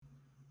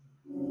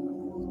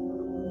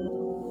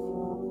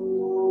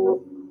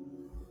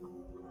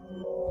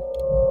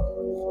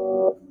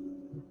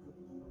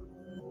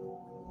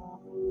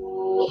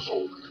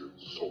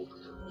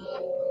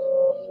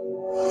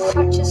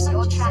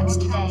Yo,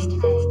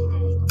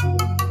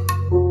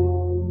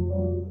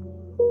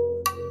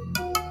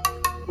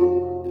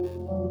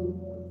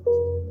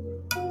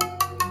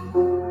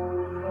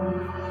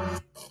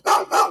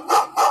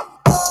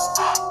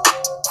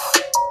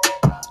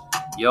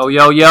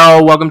 yo,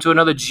 yo, welcome to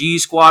another G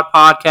Squad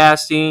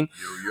podcasting.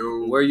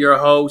 Yo. We're your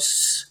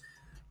hosts,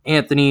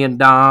 Anthony and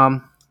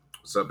Dom.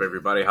 What's up,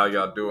 everybody? How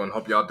y'all doing?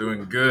 Hope y'all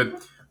doing good.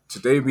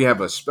 Today we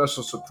have a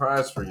special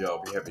surprise for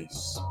y'all. We have a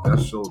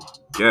special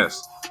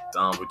guest.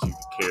 Dom, would you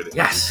care to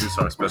introduce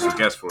our special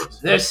guest for us?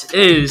 This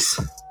is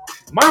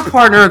my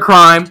partner in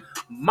crime,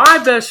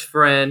 my best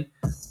friend,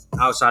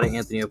 outside of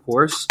Anthony, of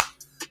course,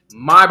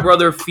 my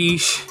brother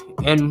Feesh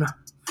in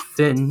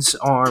Finn's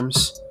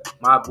arms,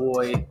 my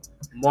boy,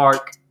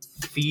 Mark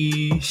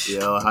FEEESH.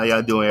 Yo, how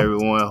y'all doing,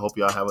 everyone? Hope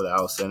y'all have an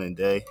outstanding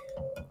day.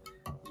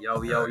 Yo.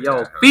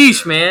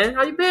 FEEESH, man.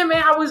 How you been,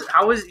 man? How was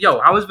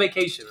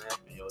vacation, man?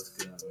 Yo, it's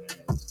good, man.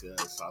 It's good.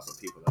 It's also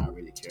people that I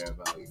really care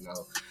about, you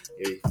know.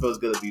 It feels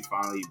good to be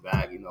finally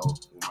back, you know,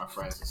 with my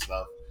friends and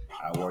stuff.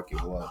 I work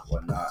and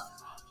whatnot.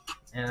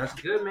 Yeah, that's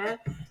good, man.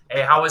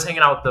 Hey, how was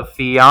hanging out with the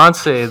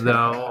fiance,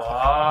 though?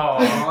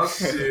 Oh,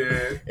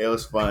 shit. It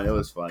was fun,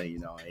 you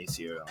know. I ain't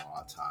see her in a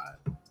long time.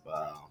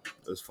 But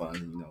it was fun,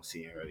 you know,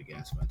 seeing her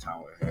again, spend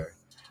time with her.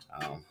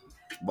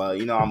 But,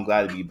 you know, I'm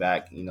glad to be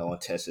back, you know, in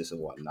Texas and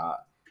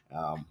whatnot.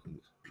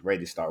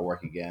 Ready to start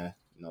work again,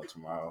 you know,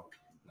 tomorrow.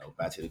 You know,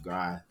 back to the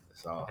grind.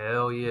 That's all.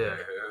 Hell yeah.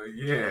 Hell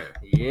yeah.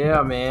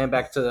 Yeah, man.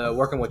 Back to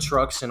working with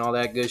trucks and all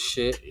that good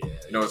shit. Yeah.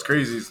 You know what's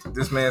crazy is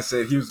this man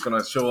said he was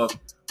going to show up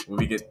when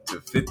we get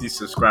to 50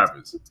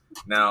 subscribers.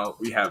 Now,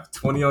 we have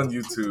 20 on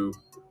YouTube,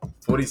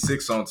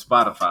 46 on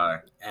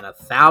Spotify. And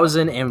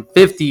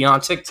 1,050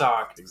 on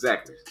TikTok.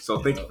 Exactly. So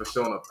thank you for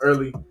showing up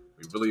early.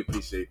 We really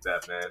appreciate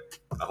that, man.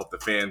 I hope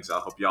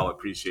y'all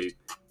appreciate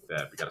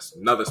that. We got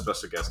another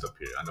special guest up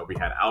here. I know we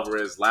had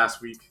Alvarez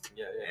last week.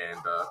 Yeah. And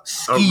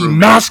Ski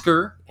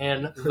Masker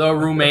and the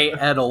roommate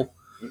Edel.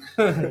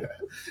 But,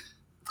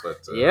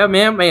 yeah,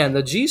 man,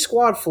 the G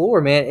Squad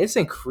floor, man, it's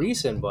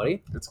increasing,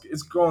 buddy.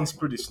 It's going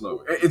pretty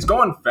slow. It's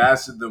going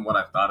faster than what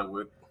I thought it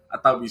would. I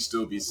thought we'd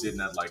still be sitting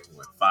at 5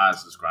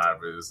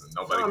 subscribers and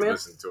nobody could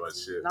listen to our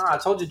shit. Nah, I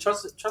told you,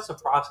 trust the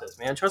process,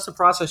 man. Trust the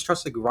process,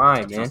 trust the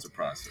grind, man. Trust the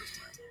process,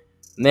 man.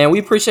 Man, we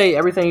appreciate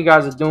everything you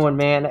guys are doing,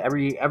 man.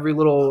 Every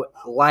little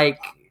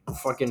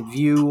fucking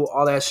view,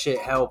 all that shit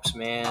helps,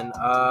 man.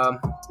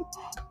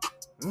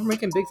 We're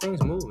making big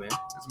things move, man.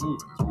 It's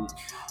moving.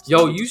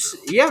 You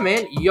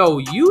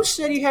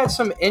said you had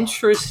some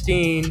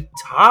interesting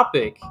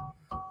topic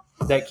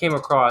that came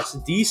across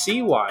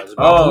DC wise.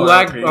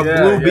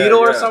 Blue Beetle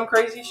or some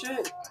crazy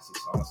shit. I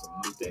saw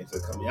some new things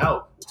that are coming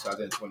out.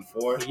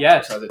 2024.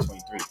 Yes.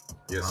 2023.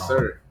 Yes,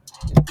 sir.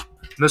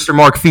 Mr.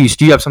 Mark FEEESH,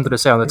 do you have something to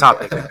say on the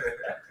topic?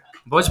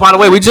 Boys, by the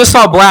way, we just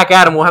saw Black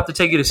Adam. We'll have to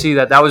take you to see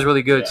that. That was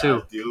really good,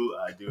 too.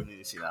 I do need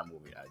to see that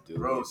movie.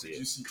 Bro, did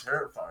you see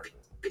Terrifier?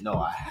 No,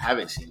 I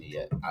haven't seen it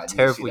yet.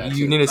 Terrifier.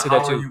 You need to see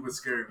that, too. How are you with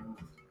scary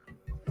movies?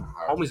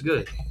 Always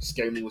good.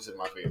 Scary movies is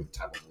my favorite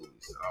type of movies.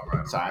 All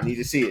right. So I need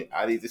to see it.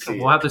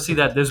 We'll have to see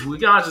that this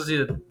weekend. I'll have to see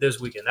it this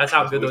weekend. That's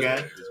how good those are.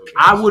 This weekend.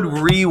 I would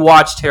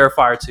rewatch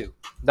Terrifier 2.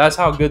 That's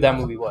how good that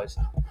movie was.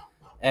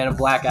 And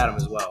Black Adam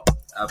as well.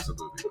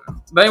 Absolutely,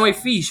 man. But anyway,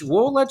 Feesh,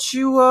 we'll let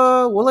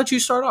you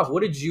start off.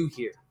 What did you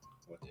hear?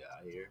 What did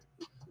I hear?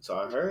 So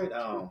I heard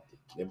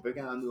they're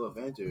bringing out new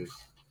Avengers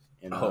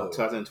in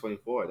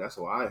 2024. That's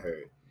what I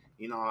heard.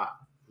 You know, I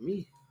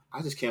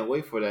just can't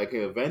wait for that.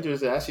 Cause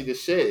Avengers is actually the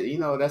shit. You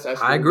know, that's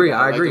actually. I agree.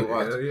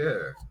 Hell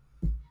yeah.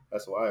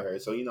 That's what I heard.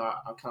 So you know,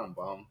 I'm kind of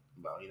bummed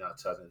about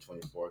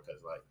 2024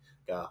 because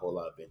got a whole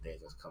lot of big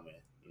things that's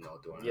coming. You know,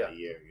 during the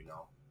year. You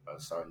know, about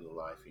to start a new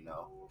life. You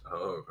know.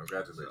 Oh,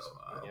 congratulations.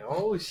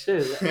 Oh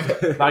shit!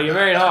 About to get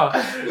married, huh?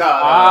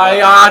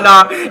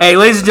 No. Hey,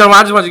 ladies and gentlemen,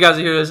 I just want you guys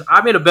to hear this.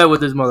 I made a bet with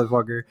this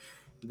motherfucker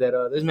that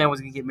this man was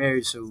gonna get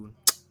married soon.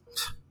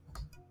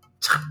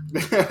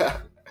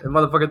 The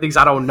motherfucker thinks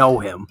I don't know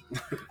him.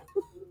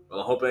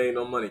 Well, I hope it ain't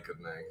no money, cause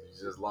man, you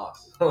just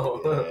lost. Yeah.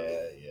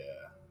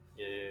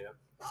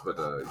 But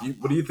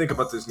what do you think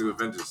about this new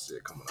Avengers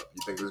shit coming up?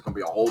 You think there's gonna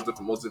be a whole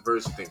different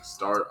multiverse? You think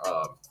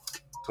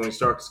Tony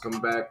Stark is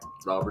coming back?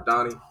 Robert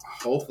Downey?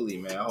 Hopefully,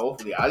 man.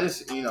 Hopefully. I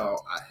just, to be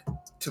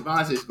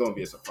honest, it's gonna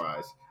be a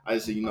surprise. I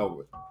just,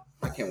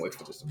 I can't wait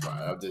for the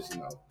surprise. I'm just,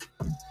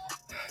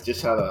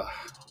 just how to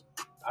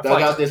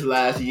dug out this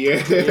last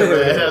year.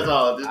 That's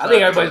all. I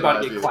think everybody's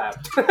about to get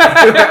clapped.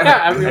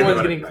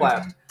 Everyone's getting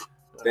clapped.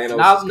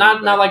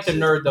 Not like the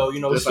nerd though,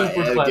 just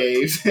super like clapped.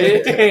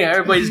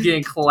 Everybody's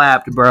getting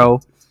clapped, bro.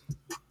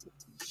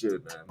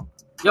 Shit, man.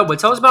 Yo, but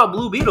tell us about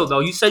Blue Beetle though.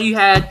 You said you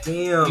had.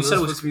 Damn, you said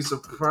it was supposed to be a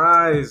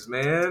surprise,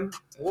 man.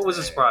 What was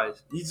the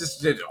surprise? You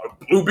just did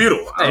Blue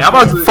Beetle. Hey, how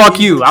about fuck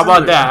you? How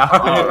about that?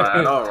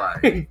 All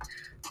right.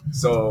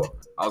 So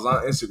I was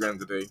on Instagram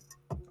today,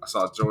 I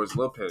saw George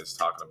Lopez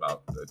talking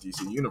about the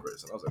DC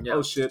universe, and I was like, Yeah.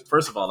 oh shit!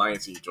 First of all, I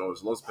ain't seen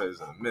George Lopez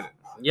in a minute.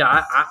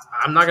 Yeah,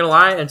 I'm not gonna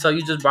lie. Until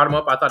you just brought him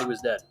up, I thought he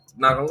was dead.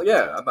 Not gonna,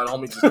 yeah, I thought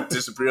homie just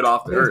disappeared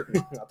off the earth. I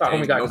thought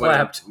homie got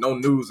clapped. No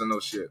news and no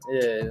shit.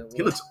 Yeah,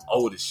 He looks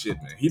old as shit,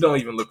 man. He don't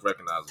even look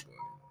recognizable.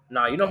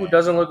 Nah, you know who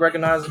doesn't look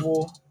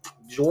recognizable?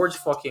 George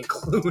fucking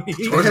Clooney.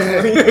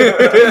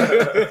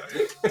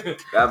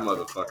 That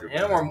motherfucker.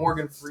 Him or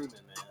Morgan Freeman,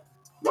 man.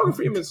 Morgan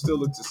Freeman still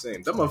looks the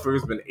same. That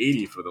motherfucker's been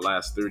 80 for the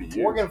last 30 years.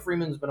 Morgan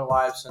Freeman's been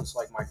alive since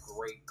like my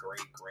great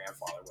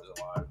grandfather was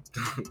alive.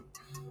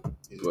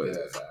 He's a good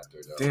ass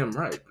actor, though. Damn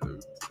right,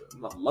 dude.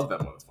 I love that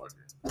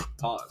motherfucker.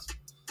 Pause.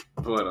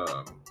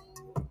 But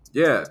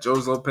yeah,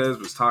 George Lopez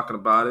was talking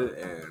about it,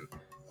 and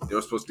they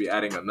were supposed to be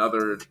adding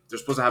another. They're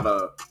supposed to have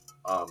a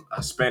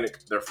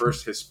Hispanic, their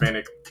first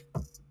Hispanic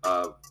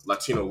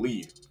Latino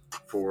lead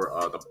for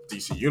the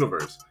DC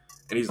universe,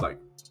 and he's like,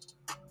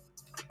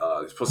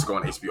 it's supposed to go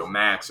on HBO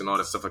Max and all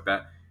that stuff like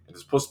that, and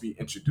it's supposed to be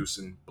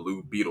introducing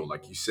Blue Beetle,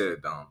 like you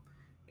said, Dom.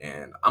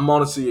 And I'm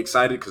honestly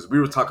excited because we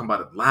were talking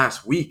about it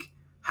last week,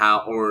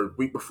 or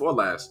week before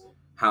last,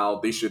 how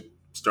they should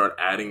start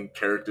adding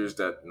characters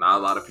that not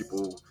a lot of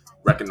people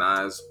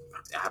recognize,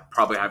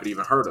 probably haven't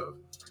even heard of.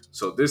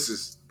 So this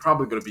is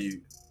probably going to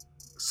be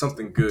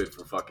something good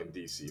for fucking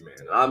DC,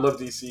 man. I love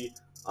DC.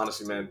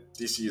 Honestly, man,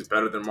 DC is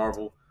better than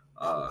Marvel.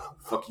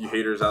 Fuck you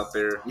haters out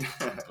there.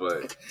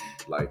 But,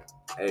 like,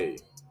 hey,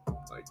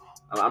 like,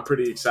 I'm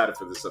pretty excited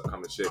for this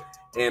upcoming shit.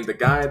 And the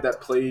guy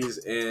that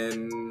plays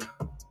in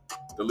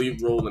the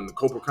lead role in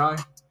Cobra Kai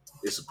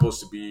is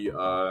supposed to be.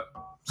 I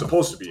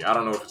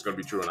don't know if it's gonna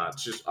be true or not.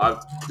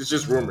 It's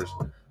just rumors,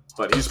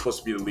 but he's supposed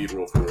to be the lead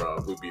role for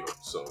Blue Beetle.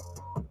 So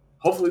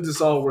hopefully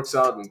this all works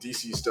out and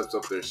DC steps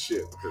up their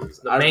shit.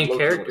 The main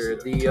character,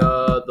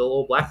 the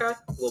little black guy,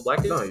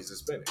 dude. No, he's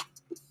Hispanic.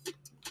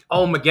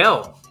 Oh,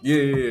 Miguel.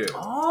 Yeah.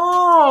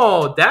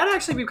 Oh, that'd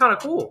actually be kind of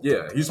cool.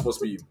 Yeah, he's supposed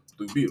to be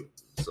Blue Beetle.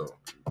 So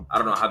I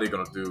don't know how they're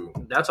gonna do.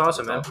 That's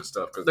awesome, man. This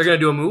stuff, they're gonna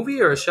do a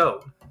movie or a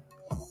show.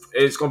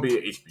 It's gonna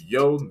be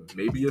HBO,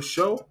 maybe a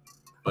show.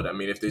 But I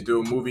mean, if they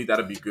do a movie,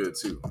 that'd be good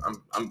too.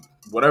 I'm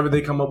whatever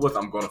they come up with,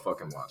 I'm gonna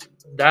fucking watch it.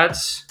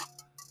 That's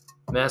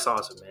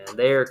awesome, man.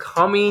 They are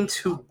coming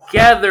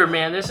together,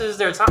 man. This is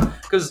their time.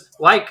 Because,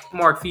 like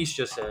Mark Feesh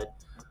just said,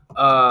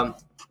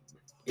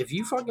 if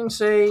you fucking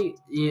say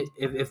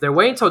if they're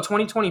waiting until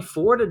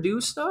 2024 to do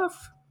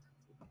stuff,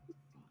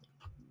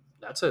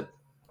 that's a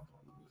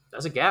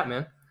gap,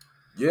 man.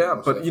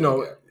 Yeah, but you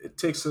know, it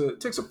takes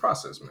a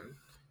process, man.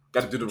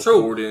 Got to do the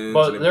recordings.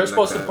 But they're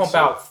supposed to pump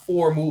out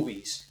 4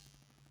 movies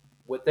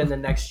within the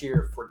next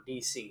year for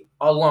DC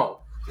alone,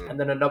 and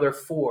then another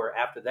 4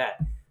 after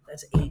that.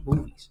 That's 8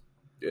 movies.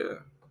 Yeah,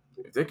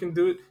 if they can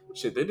do it,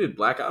 shit, they did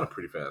Black Adam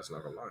pretty fast.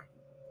 Not gonna lie,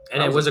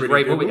 and it was a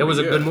great movie. It was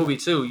a good movie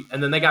too.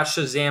 And then they got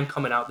Shazam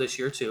coming out this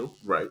year too.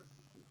 Right.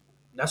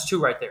 That's 2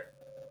 right there.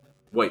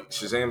 Wait,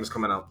 Shazam is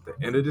coming out the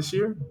end of this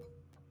year?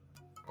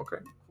 Okay.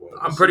 Well,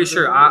 I'm pretty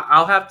sure.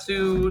 I'll have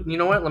to. You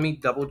know what? Let me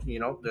double.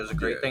 There's a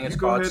great thing. It's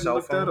called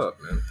cell phone. That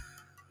up, man.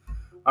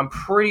 I'm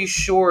pretty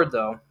sure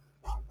though.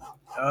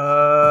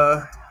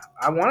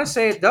 I want to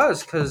say it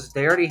does because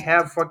they already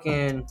have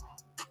fucking.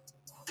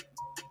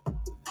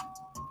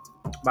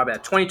 My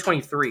bad.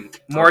 2023,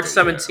 March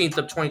 17th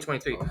of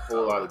 2023. A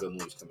whole lot of good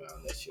movies coming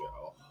out this year. A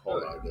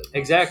whole lot of good.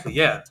 Exactly.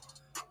 Yeah.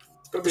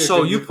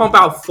 So you pump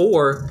out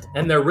 4,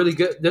 and they're really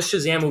good. This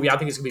Shazam movie, I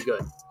think it's gonna be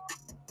good.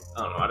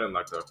 I don't know. I didn't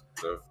like the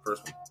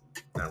first one.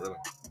 Not really.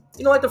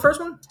 You don't like the first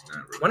one? Not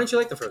really. Why didn't you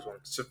like the first one?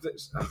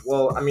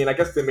 Well, I mean, I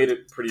guess they made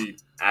it pretty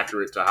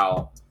accurate to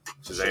how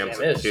Shazam's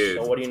a kid.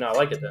 So what do you not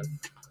like it then?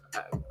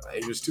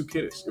 He was too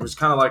kiddish. It was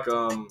kind of like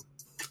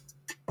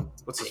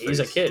what's his face? He's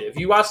a kid. If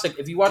you watch I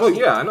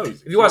know.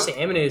 If you watch the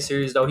animated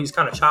series though, he's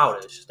kind of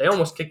childish. They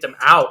almost kicked him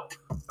out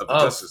of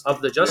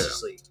the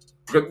Justice League.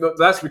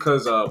 That's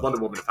because Wonder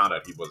Woman found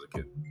out he was a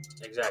kid.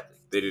 Exactly.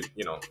 They did,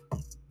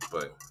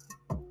 but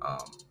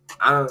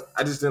I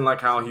just didn't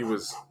like how he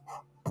was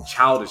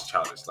childish.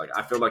 Like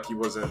I feel like he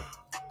wasn't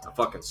a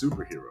fucking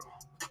superhero.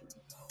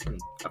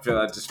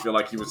 I just feel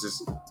like he was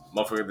this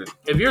motherfucker that.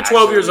 If you're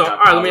 12 years old, all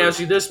right, let me ask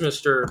you this,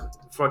 Mr.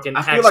 Fucking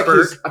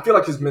expert. I feel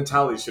like his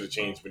mentality should have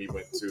changed when he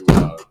went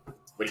to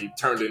when he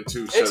turned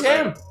into. It's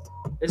him.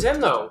 It's him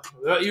though.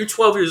 You're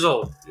 12 years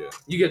old. Yeah.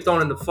 You get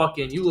thrown into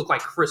fucking. You look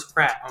like Chris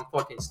Pratt on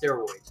fucking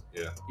steroids.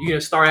 Yeah. You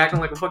gonna start acting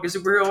like a fucking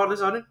superhero all of a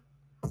sudden?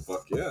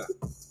 Fuck yeah.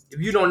 If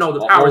you don't know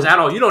the powers at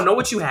all, you don't know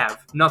what you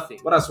have. Nothing.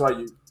 Well, that's why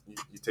you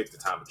take the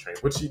time to train,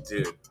 which he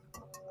did.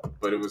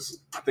 But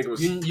I think it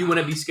was. You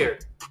wouldn't be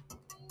scared.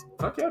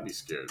 Fuck yeah, I'd be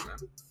scared, man.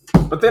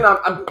 But then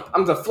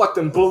I'm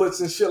deflecting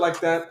bullets and shit like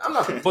that. I'm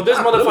not. But this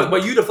motherfucker,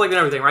 but you deflected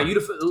everything, right?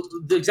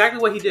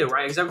 Exactly what he did,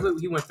 right? Exactly what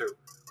he went through.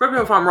 Correct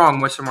me if I'm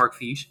wrong, Mr. Mark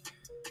Feesh.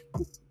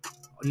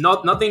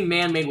 Nothing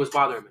man-made was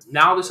bothering him.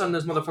 Now all of a sudden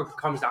this motherfucker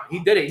comes down. He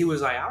did it. He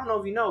was like, I don't know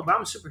if you know, but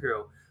I'm a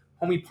superhero.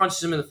 Homie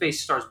punches him in the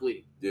face, starts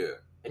bleeding. Yeah.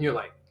 And you're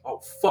like, oh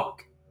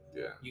fuck.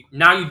 Yeah.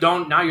 Now you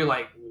don't. Now you're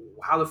like,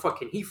 how the fuck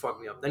can he fuck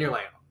me up? Then you're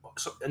like,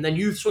 and then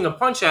you swing a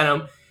punch at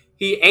him.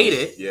 He ate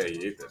it. Yeah,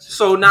 he ate that shit.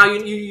 So now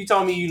you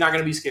tell me you're not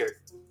gonna be scared.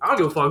 I don't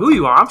give a fuck who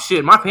you are. I'm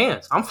shitting my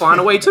pants. I'm flying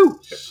away too.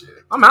 Shit.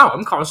 I'm out.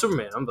 I'm calling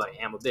Superman. I'm like,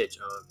 I'm a bitch.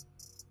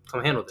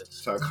 Come handle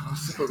this. I'll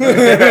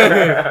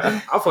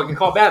fucking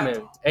call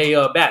Batman. Hey,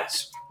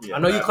 Bats. Yeah, I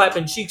know you Batman.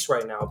 clapping cheeks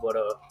right now, but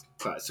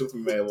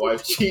Superman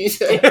wife cheese.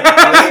 Yo,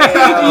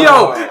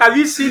 have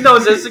you seen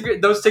those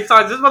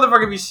TikToks? This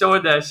motherfucker be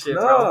showing that shit,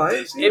 No, bro. I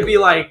ain't seen It'd be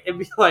like,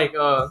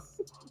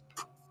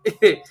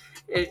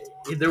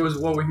 there was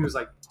one where he was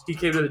like, he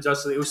came to the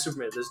Justice League. It was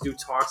Superman. This dude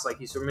talks like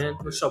he's Superman.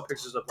 He'll show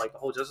pictures of like the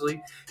whole Justice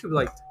League. He'll be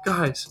like,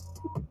 guys,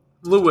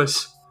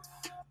 Lois,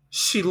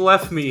 she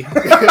left me. And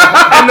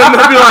then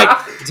they'll be like,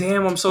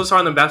 damn, I'm so sorry.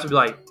 And then Bats will be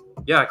like,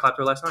 yeah, I clapped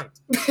her last night.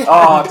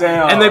 Oh,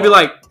 damn. And they'd be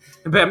like,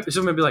 Superman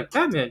would be like,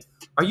 Batman,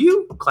 are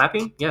you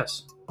clapping?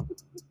 Yes.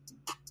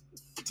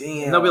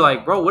 damn. And they'll be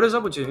like, bro, what is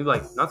up with you? And he'll be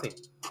like, nothing.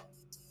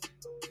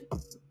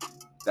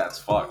 That's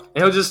fucked.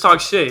 And he'll just talk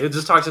shit. He'll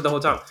just talk shit the whole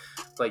time.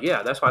 Like,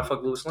 yeah, that's why I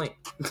fucked Lois Lane.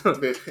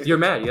 You're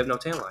mad. You have no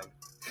tan line.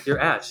 You're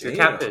ass. You're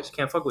cat piss.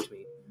 Can't fuck with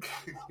me.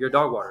 You're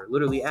dog water.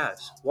 Literally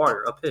ass.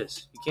 Water. A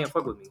piss. You can't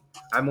fuck with me.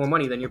 I have more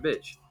money than your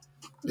bitch.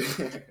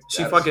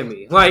 She fucking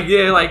me. Like,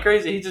 yeah, like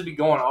crazy. He just be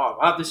going off.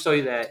 I'll have to show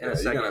you that in a You're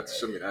second. gonna have to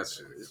show me that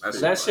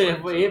shit. That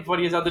shit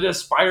funny as out there.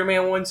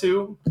 Spider-Man one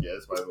too. Yeah,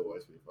 Spider-Man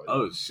was pretty funny.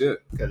 Oh shit.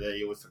 Because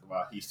he was talking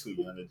about he's too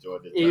young to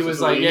join the He Justice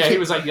was like, League. yeah, he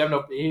was like, you have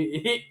no.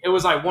 It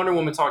was like Wonder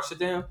Woman talk shit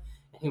to him,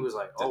 and he was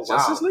like, oh wow.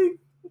 Justice League?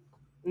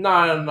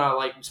 No.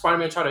 Like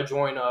Spider-Man tried to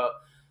join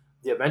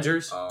the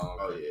Avengers,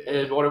 Oh yeah.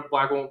 and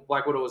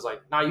Black Widow was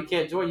like, nah, you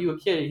can't join. You a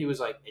kid. He was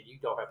like, and you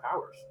don't have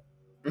powers.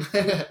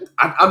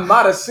 I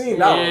might have seen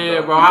that one.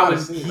 Yeah, bro, I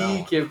was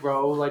geeking,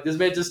 bro. Like this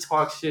man just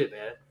talks shit,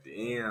 man.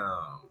 Damn.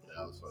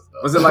 That was fucked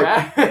up. Was it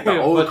like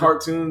the old But-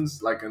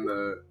 cartoons, like in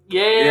the?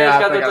 Yeah, Yeah, it's I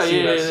got think that- I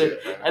seen that yeah.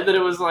 shit, man. And then it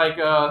was like,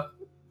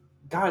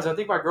 guys, I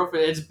think my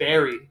girlfriend. It's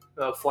Barry,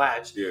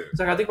 Flash. Yeah. It's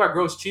like I think my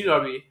girl's cheated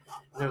on me.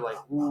 And they're like,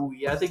 ooh,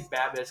 yeah, I think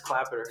Batman's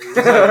clapping her. He was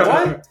like,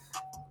 what?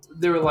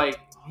 They were like,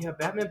 yeah,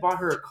 Batman bought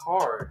her a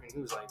car, and he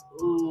was like,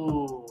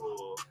 ooh.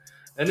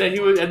 And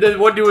then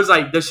one dude was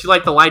like, does she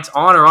like the lights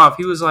on or off?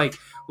 He was like,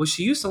 well,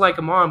 she used to like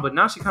them on, but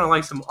now she kind of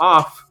likes them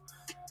off.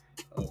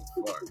 Oh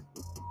fuck.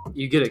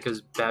 You get it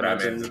because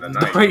Batman's in the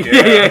dark. night.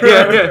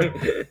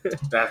 Yeah.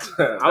 That's.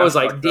 I was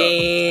like, fucked up.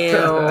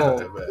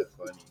 damn. That's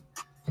funny.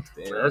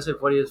 Damn. Man, that's it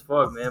funny as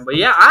fuck, man. But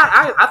yeah,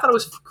 I thought it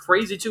was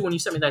crazy too when you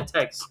sent me that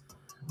text.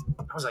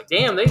 I was like,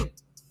 damn,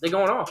 they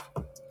going off.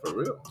 For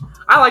real.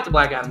 I like the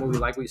Black Adam movie,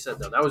 like we said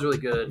though. That was really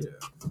good.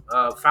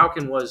 Yeah.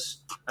 Falcon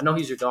was. I know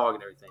he's your dog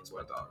and everything, That's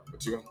my but dog.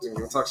 But you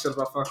gonna talk shit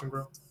about Falcon,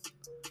 bro?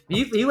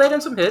 he laid in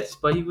some hits,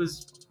 but he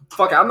was.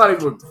 Fuck it, I'm not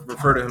even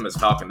refer to him as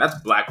Falcon. That's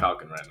Black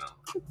Falcon right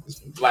now. It's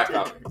Black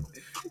Falcon.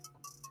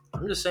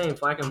 I'm just saying,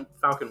 Falcon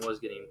was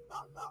getting.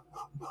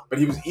 But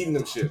he was eating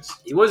them shits.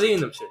 He was eating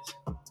them shits.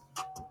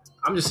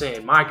 I'm just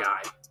saying, my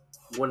guy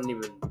wouldn't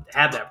even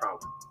have that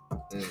problem.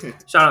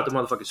 Shout out to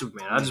motherfucking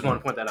Superman. I just want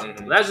to point that out.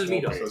 Mhm. That's just me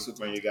though. So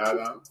Superman, you got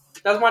him?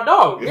 That's my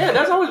dog. Yeah,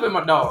 that's always been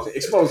my dog.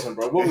 Expose him,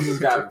 bro. What was this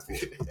guy before?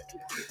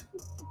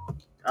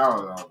 I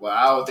don't know, but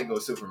I don't think it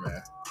was Superman.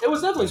 It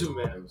was definitely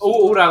Superman.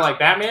 Oh, who did I like?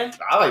 Batman?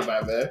 I like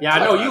Batman. Yeah, I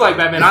know you like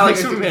Batman. I like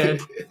Superman.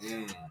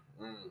 Okay.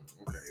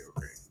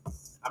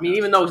 I mean,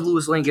 even though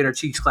Lois Lane get her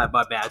cheeks clapped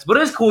by bats, but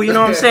it's cool. You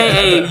know what I'm saying?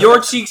 Hey, your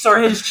cheeks are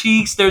his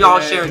cheeks. They're all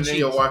sharing and then cheeks.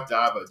 your wife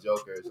died by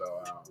Joker,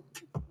 so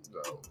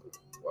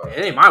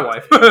It ain't my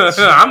wife.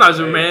 I'm not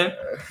Superman.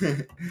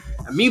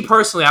 And me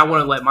personally, I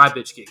wouldn't let my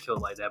bitch get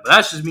killed like that. But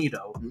that's just me,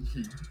 though.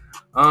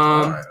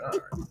 All right.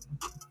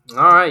 All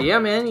right, yeah,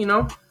 man. You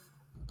know.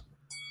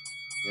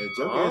 Yeah,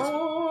 Joker is.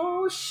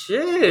 Oh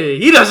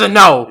shit! He doesn't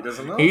know. He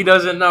doesn't know. He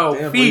doesn't know.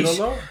 Damn, bro, you Feesh.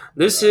 don't know?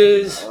 This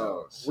is.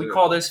 Oh, We shit.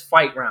 call this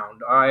fight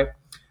round. All right.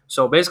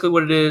 So basically,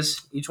 what it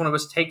is, each one of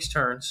us takes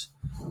turns,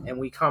 and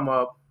we come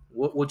up.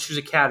 We'll choose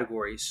a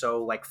category.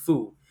 So like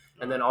food,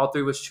 and then all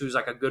three of us choose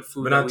like a good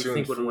food We're that not we doing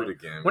think would food win.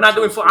 again. We're not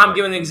doing food. I'm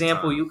giving an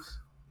example. You.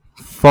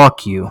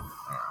 Fuck you.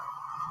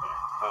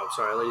 Oh,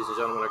 sorry, ladies and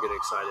gentlemen, are getting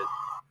excited.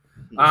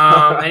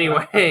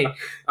 Anyway,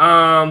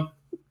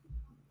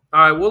 all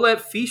right, we'll let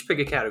Feesh pick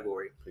a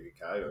category. Pick a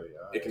category,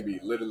 It can be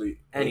literally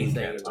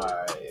Anything. any category.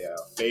 Alright, yeah.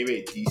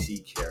 Favorite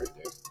DC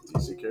character.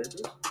 DC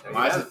characters?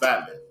 Mine's is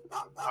Batman.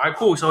 All right,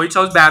 cool. So he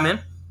chose Batman.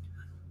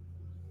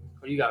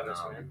 What do you got,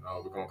 Mr. Man?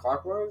 We're going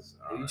clockwise?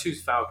 If you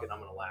choose Falcon, I'm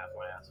gonna laugh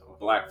my ass off.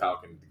 Black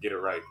Falcon. Get it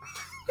right.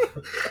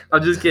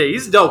 I'm just kidding.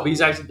 He's dope.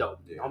 He's actually dope.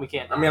 Yeah. Homie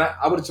can't. I mean,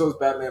 I would have chose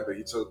Batman, but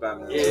he chose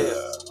Batman. Yeah.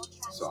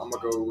 So I'm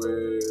gonna go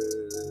with.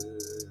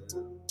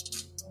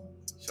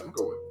 I'm gonna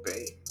go with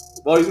Bane.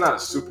 Well, he's not a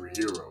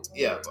superhero.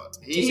 Yeah, but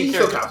DC he still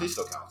character. counts. He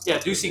still counts. Yeah,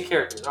 do see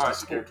characters. All right, DC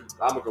cool. character.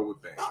 I'm gonna go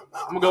with Bane. I'm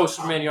gonna go with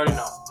Superman. You already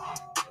know.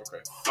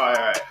 Okay.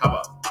 Alright. How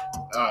about?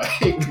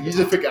 Alright. You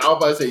just pick. I was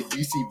about to say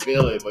DC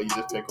villain, but you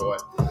just pick one.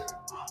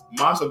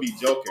 Mine will be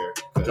Joker.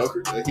 'Cause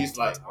Joker? He's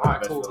like one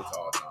Alright, of the best cool. villains of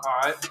all time. All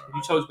right,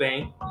 you chose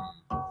Bane.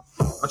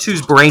 I'll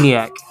choose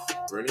Brainiac.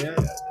 Brainiac?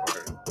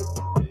 Okay.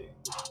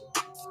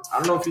 I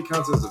don't know if he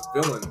counts as a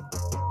villain,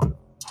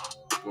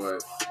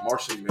 but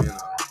Martian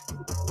Manhunter.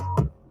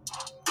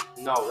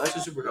 No, that's a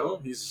superhero. No,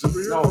 he's a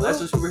superhero. No,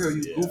 that's a superhero.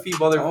 You goofy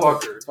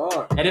motherfucker. Oh,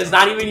 fuck. And it's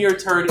not even your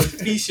turn. It's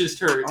Feesh's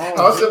turn.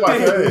 How's it my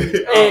turn? And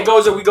it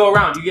goes. We go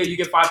around. You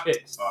get 5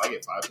 picks. Oh, I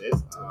get 5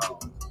 picks.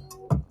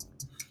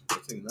 I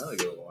think another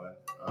good one.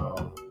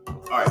 All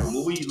right, what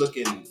movie you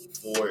looking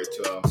forward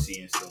to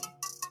seeing soon?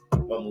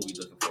 What movie you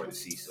looking forward to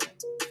see soon?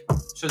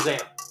 Shazam.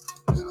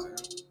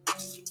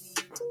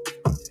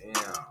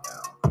 Damn.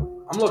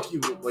 I'm low-key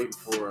waiting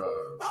for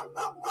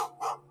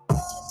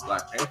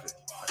Black Panther.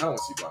 I kind of want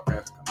to see Black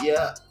Panther come.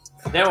 Yeah.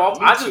 Then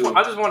I just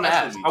wanted to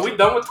ask. Are we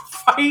done with the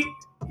fight?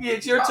 Yeah,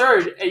 it's your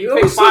turn, and you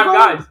pick we still 5 going.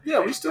 guys. Yeah,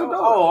 we still going.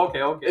 Oh,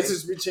 okay. It's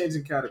just we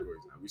changing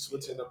categories now. We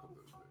switching up a little bit.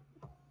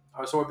 All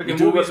right, so we're picking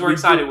movies we're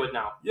excited with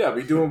now. Yeah,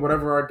 we doing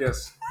whatever our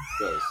guest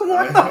does.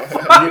 What the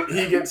fuck?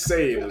 He gets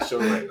saved in the show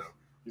right now.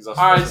 He's All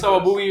right, so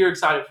a movie you're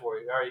excited for.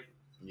 All right.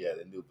 Yeah,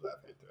 the new Black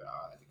Panther. I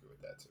agree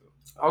with that too.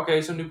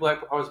 Okay, so new Black.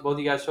 Oh, so both of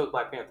you guys chose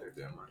Black Panther.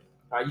 Damn right.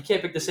 All right, you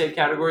can't pick the same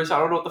category, so I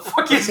don't know what the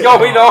fuck is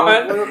going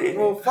on.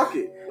 Well, fuck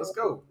it. Let's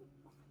go.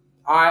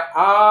 All right.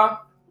 I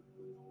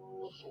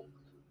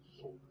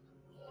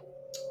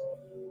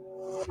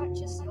don't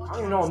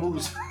even know what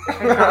movies.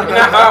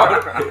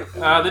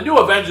 The new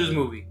Avengers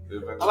movie.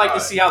 I like to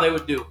see how they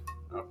would do.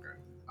 Okay.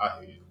 I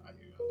hear you on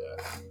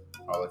that.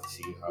 I like to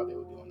see how they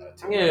would do on that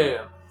too.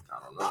 Yeah. I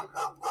don't know.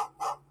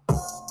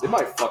 They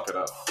might fuck it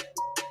up.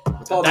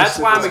 That's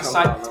why I'm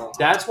excited.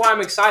 That's why I'm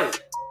excited.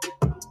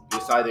 You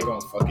decide they're gonna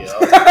fuck it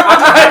up?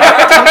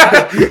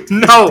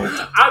 No,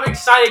 I'm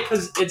excited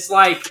because it's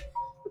like,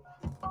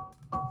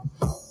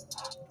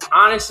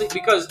 honestly,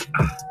 because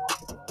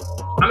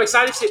I'm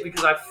excited to see it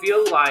because I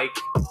feel like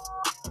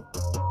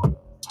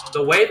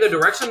the way the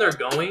direction they're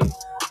going,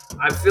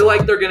 I feel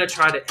like they're gonna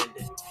try to end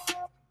it.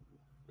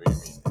 What do you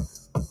mean?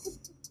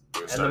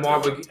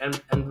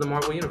 And the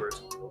Marvel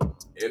universe.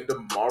 In the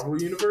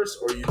Marvel universe,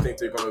 or you think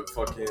they're gonna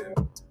fucking?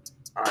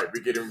 All right,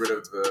 we're getting rid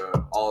of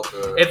all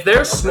the. If they're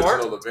original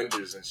smart,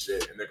 Avengers and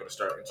shit, and they're gonna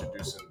start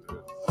introducing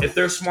if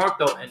they're smart,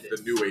 they'll end the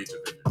it. New Age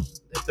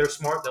Avengers. If they're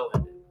smart, they'll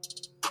end it.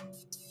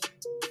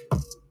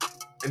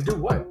 And do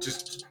what?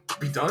 Just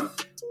be done?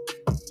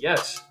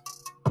 Yes.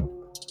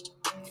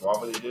 Why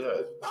would they do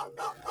that? All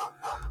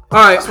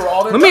right. That's where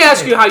all they're Let me done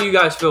ask is. you how you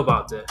guys feel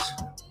about this.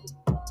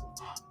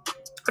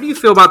 How do you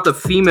feel about the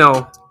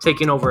female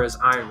taking over as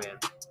Iron Man?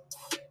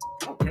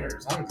 I don't care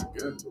as long as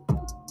it's good.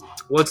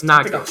 Well, it's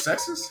not I think good. I'm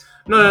sexist.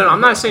 No. I'm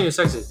not saying you're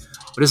sexist,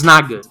 but it's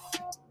not good.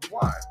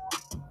 Why?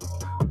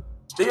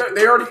 They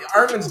already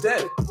Iron Man's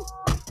dead.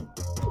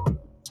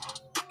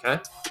 Okay.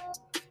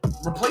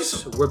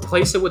 Replace him.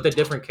 Replace it with a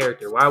different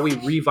character. Why are we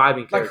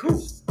reviving Like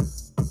characters?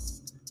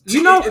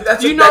 who?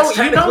 That's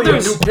technically a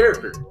there's new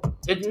character.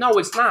 No,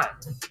 it's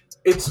not.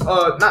 It's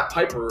not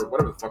Piper or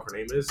whatever the fuck her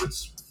name is.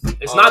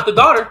 It's not the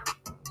daughter.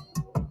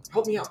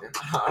 Help me out, man.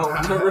 I don't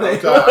remember her name.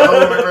 I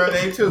don't remember her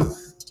name too.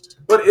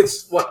 But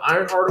it's what,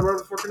 Ironheart or whatever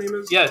the fuck her name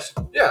is? Yes.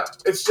 Yeah.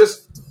 It's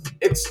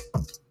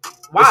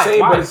Why? the same,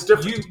 Why? but it's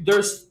different.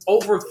 There's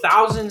over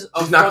thousands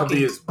of. She's not gonna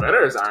be as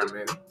better as Iron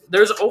Man.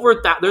 There's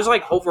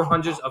like over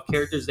hundreds of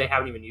characters they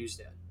haven't even used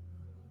yet.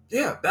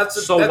 Yeah,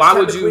 that's why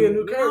would technically you? a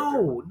new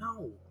character.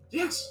 No.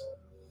 Yes.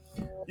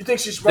 You think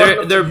she's smart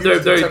enough to use the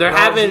They're technology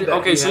having that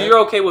okay. he So had? you're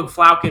okay with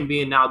Falcon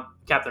being now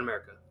Captain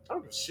America? I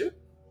don't give a shit.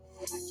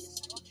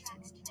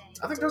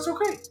 I think that's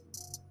okay.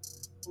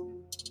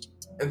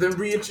 And then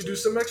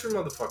reintroduce some extra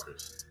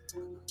motherfuckers.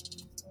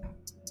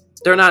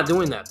 They're not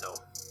doing that though.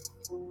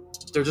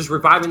 They're just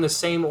reviving the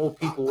same old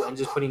people and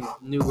just putting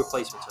new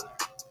replacements in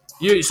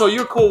there. So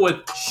you're cool with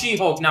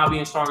She-Hulk now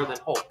being stronger than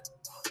Hulk?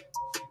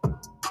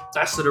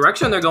 That's the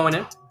direction they're going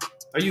in.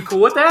 Are you cool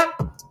with that?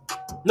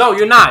 No,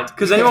 you're not,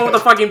 because anyone with a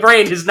fucking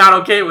brain is not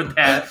okay with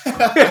that.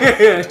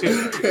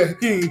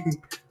 Okay,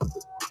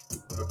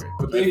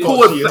 but You then cool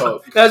with,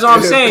 that's what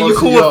I'm saying. You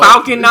cool with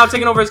Falcon now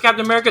taking over as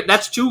Captain America?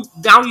 That's two.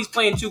 Now he's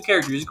playing 2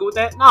 characters. You cool with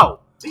that? No.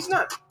 he's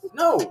not.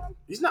 No,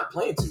 he's not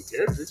playing 2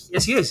 characters.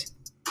 Yes, he is.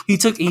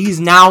 He's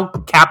now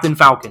Captain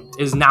Falcon.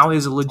 Is now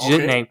his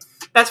legit Okay. name.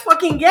 That's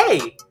fucking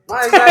gay.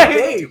 Why is that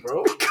gay,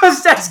 bro?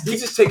 Because that's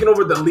He's just taking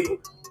over the lead.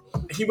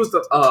 He was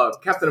the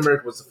Captain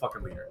America was the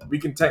fucking leader. We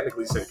can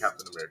technically say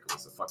Captain America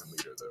was the fucking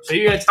leader, though. So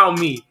you're gonna tell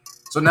me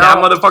So that now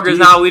motherfucker is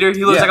now a leader?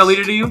 He looks Yes. like a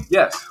leader to you?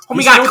 Yes. Homie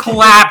He's got still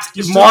clapped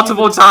he's still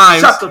multiple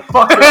times. Shut the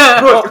fuck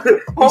up.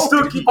 He's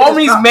still keeping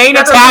Homie's his- main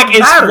that attack doesn't is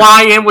matter.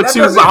 flying with That 2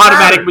 doesn't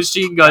automatic matter.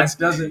 machine guns.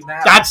 That doesn't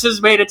matter. That's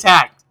his main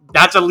attack.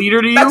 That's a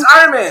leader to you? That's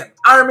Iron Man.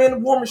 Iron Man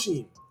and War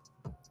Machine.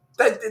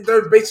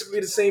 They're basically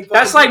the same.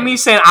 That's like me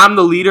saying I'm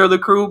the leader of the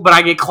crew, but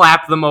I get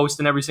clapped the most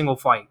in every single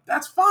fight.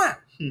 That's fine.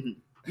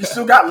 You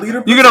still got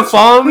leader. You gonna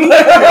follow me?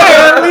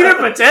 Leader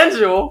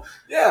potential.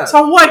 Yeah.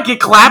 So what?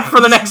 Get clapped for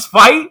the next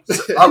fight?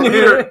 A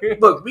leader.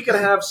 Look, we could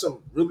have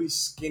some really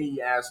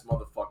skinny ass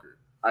motherfucker.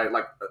 All right,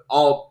 like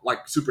all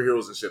like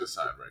superheroes and shit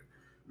aside, right?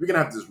 We can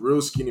have this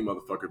real skinny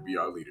motherfucker be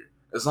our leader,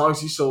 as long as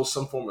he shows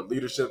some form of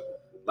leadership.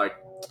 Like,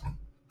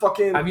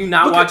 fucking. Have you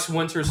not look watched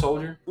Winter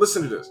Soldier?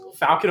 Listen to this.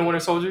 Falcon and Winter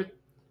Soldier?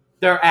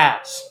 They're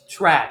ass.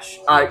 Trash.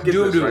 All right, get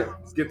Doo-doo. this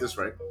right. Get this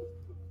right.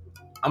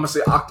 I'm gonna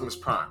say Optimus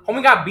Prime.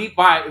 Homie got beat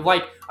by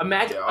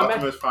imagine. Yeah,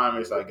 Optimus Prime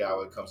is that guy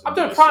when it comes to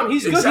Optimus Prime,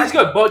 he's good. He's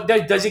good. But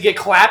does he get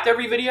clapped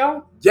every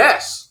video?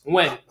 Yes.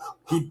 When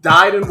he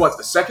died in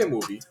the second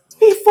movie?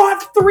 He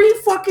fought 3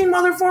 fucking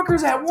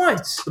motherfuckers at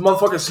once. The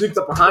motherfucker sneaked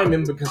up behind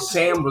him because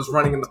Sam was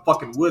running in the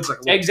fucking woods like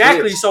a little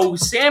Exactly. bitch. So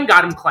Sam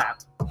got him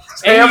clapped.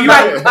 Sam And you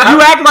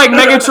act like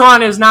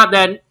Megatron is not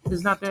that.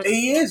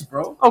 He is,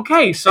 bro.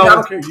 Okay, so I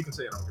don't care. You can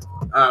say it.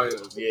 I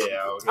don't care.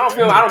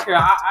 Okay. I don't care.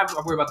 I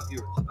worry about the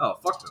viewers. Oh,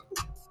 fuck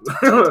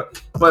them.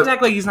 But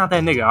exactly, he's not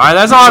that nigga. All right,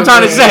 that's all I'm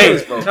trying to say.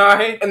 Is, all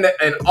right, and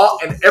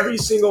every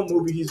single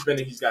movie he's been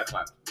in, he's got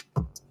clapped.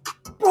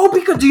 Bro,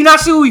 because do you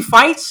not see who he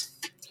fights?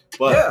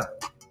 But yeah.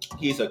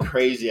 He's a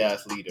crazy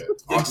ass leader.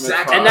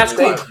 Exactly, and that's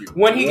cool.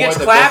 When he gets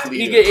clapped,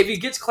 if he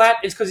gets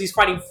clapped, it's because he's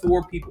fighting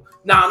 4 people.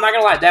 Now, I'm not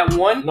gonna lie. That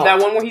one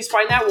where he's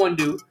fighting that one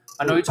dude.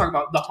 I know you're talking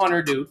about the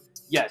hunter dude.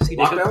 Yes, he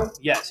did.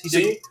 Yes, he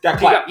did.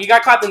 He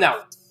got clapped in that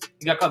one.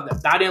 He got clapped in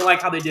that. I didn't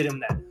like how they did him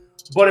that.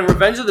 But in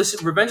Revenge of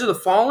the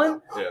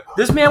Fallen,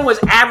 this man was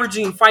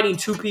averaging fighting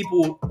 2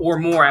 people or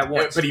more at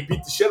once. But he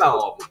beat the shit out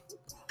of them.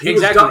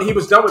 He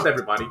was done with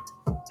everybody.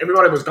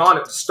 Everybody was gone.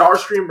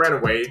 Starscream ran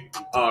away.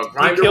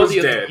 Grinder was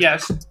dead.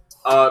 Yes.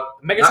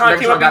 Megatron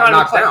came up got behind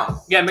knocked him. down.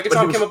 Yeah,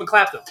 Megatron came up and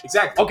clapped him.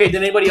 Exactly. Okay,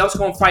 did anybody else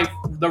go and fight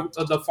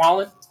the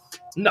Fallen?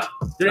 No.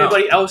 Did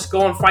anybody else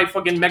go and fight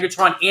fucking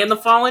Megatron and the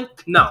Fallen?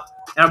 No.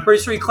 And I'm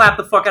pretty sure he clapped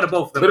the fuck out of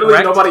both of them. Literally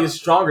correct? nobody is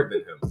stronger than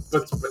him.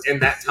 But in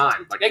that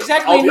time, like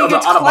exactly.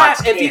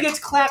 If he gets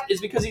clapped,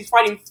 it's because he's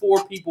fighting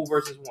 4 people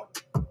versus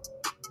 1.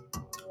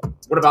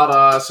 What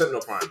about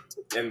Sentinel Prime?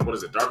 And what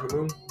is it, Dark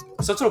Moon?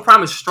 Sentinel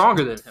Prime is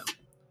stronger than him.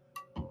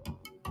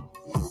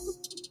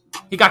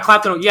 He got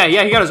clapped on. Yeah,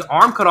 he got his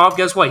arm cut off.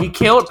 Guess what? He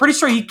killed. Pretty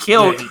sure he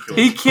killed. Yeah,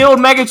 he killed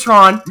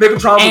Megatron.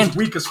 Megatron was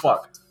weak as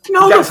fuck.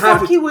 No, the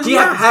fuck he was. He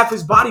had half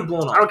his body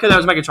blown off. I don't care. That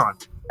was Megatron.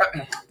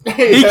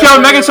 He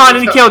killed Megatron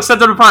and he killed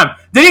Sentinel Prime.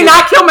 Did he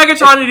not kill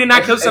Megatron and he did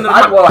not kill Sentinel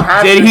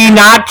Prime? Did he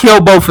not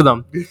kill both of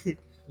them?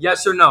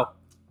 Yes or no?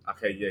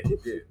 Okay, yeah, he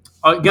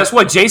did. Guess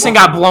what? Jason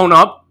got blown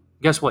up.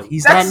 Guess what?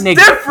 He's that nigga.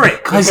 That's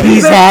different. Because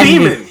he's that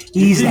demon.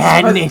 He's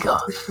that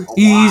nigga.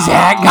 He's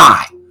that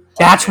guy.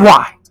 That's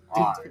why.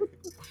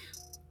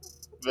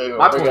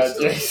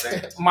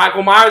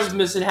 Michael Myers is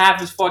missing half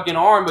his fucking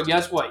arm, but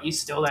guess what?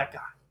 He's still that guy.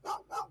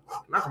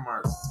 Michael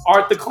Myers.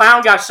 Art the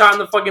Clown got shot in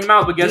the fucking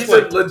mouth, but guess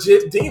what? He's a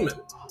legit demon.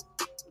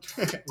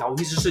 No,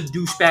 he's just a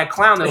douchebag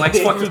clown that likes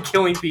fucking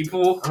killing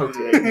people.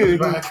 Okay.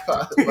 Bro,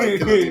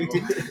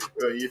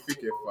 you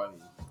think you're funny.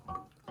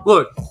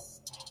 Look.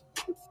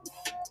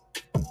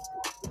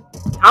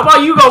 How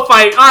about you go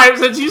fight? All right,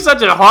 since you're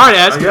such a hard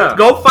ass,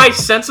 go fight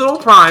Sentinel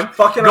Prime.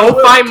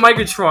 Go fight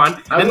Megatron,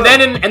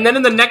 and then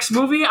in the next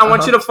movie, I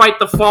want you to fight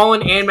the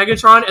Fallen and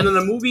Megatron, and then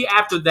the movie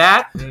after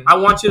that, I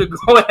want you to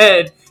go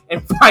ahead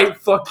and fight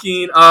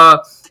fucking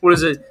what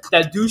is it?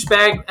 That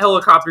douchebag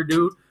helicopter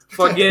dude,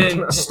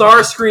 fucking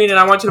Starscream, and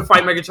I want you to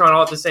fight Megatron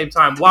all at the same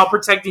time while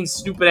protecting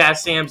stupid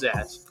ass Sam's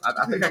ass.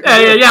 I think I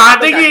can.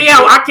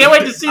 I can't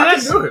wait to see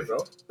this. I can do it, bro.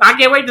 I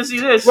can't wait to see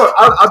this. Look,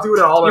 I'll do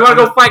it all. You want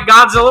to go fight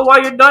Godzilla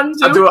while you're done,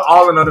 too? I'll do it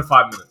all in under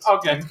 5 minutes.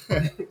 Okay.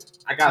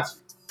 I got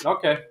you.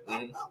 Okay.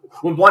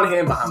 With one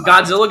hand behind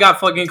Godzilla got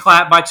fucking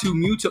clapped by 2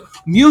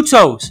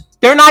 Mutos.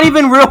 They're not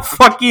even real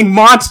fucking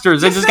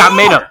monsters. They just got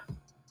made up.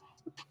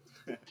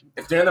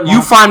 If they're in the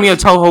you find me a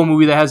Toho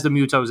movie that has the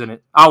Mutos in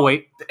it. I'll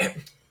wait.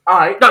 All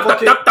right.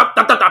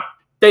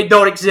 They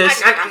don't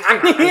exist.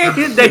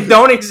 They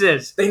don't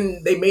exist.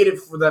 They made it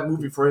for that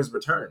movie for his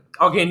return.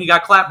 Okay, and he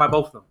got clapped by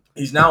both of them.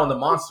 He's now in the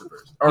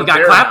Monsterverse. He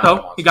got clapped,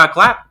 though. He got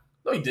clapped.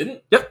 No, he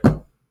didn't.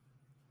 Yep.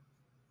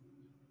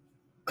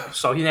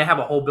 So he didn't have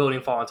a whole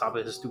building fall on top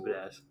of his stupid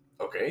ass.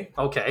 Okay.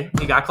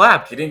 He got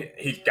clapped. He didn't.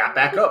 He got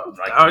back up.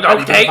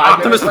 Okay,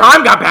 Optimus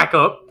Prime got back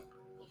up.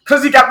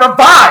 Because he got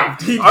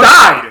revived. He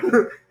died.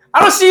 I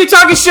don't see you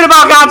talking shit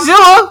about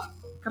Godzilla.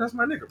 That's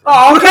my nigga, bro.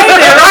 Oh, okay then.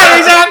 Right,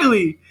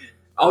 exactly.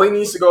 All he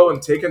needs to go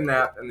and take a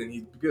nap, and then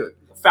he'd be good.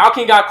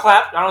 Falcon got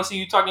clapped. I don't see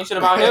you talking shit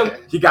about him.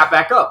 He got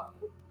back up.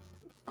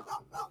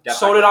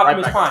 So did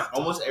Optimus Prime.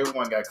 Almost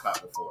everyone got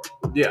clapped before.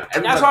 Yeah.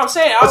 That's what I'm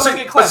saying. I was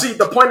get clapped. But see,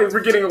 the point is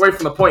we're getting away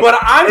from the point. But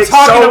I'm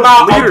talking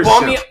about leadership. a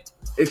bummy.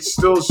 It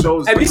still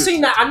shows Have you seen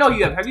that? I know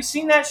you have. Have you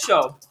seen that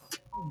show?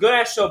 Good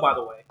ass show, by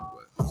the way.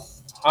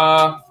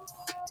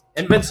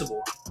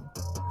 Invincible.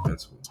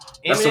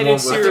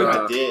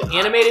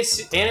 Animated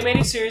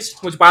series,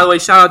 which by the way,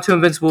 shout out to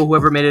Invincible,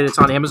 whoever made it. It's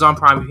on Amazon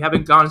Prime. If you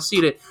haven't gone and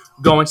seen it,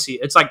 go and see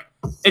it.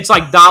 It's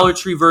like Dollar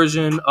Tree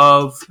version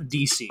of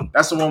DC.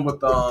 That's the one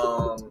with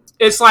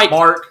it's like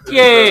Mark.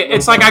 Yeah.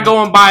 It's like I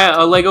go and buy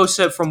a Lego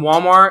set from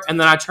Walmart, and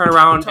then I turn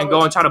around and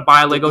go and try to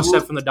buy a Lego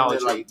set from the Dollar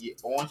Tree. Like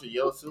orange or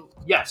yellow suit.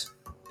 Yes.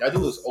 That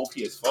dude was OP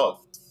as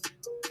fuck.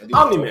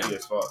 Omni-Man.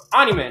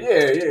 Omni-Man.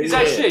 Yeah. He's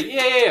that shit.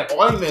 Yeah.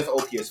 Omni-Man's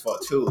OP as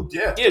fuck too.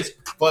 Yeah. He is.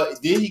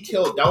 But then he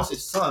killed. That was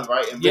his son,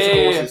 right?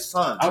 Invincible was his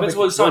son.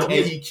 Invincible was his son.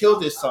 And he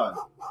killed his son.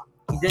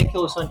 He didn't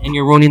kill his son, and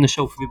you're ruining the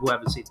show for people who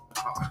haven't seen it.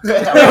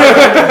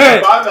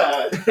 My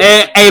bad.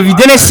 Hey, if you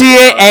didn't see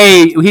it,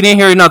 he didn't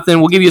hear nothing.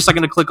 We'll give you a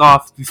second to click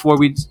off before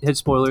we hit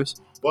spoilers.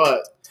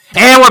 But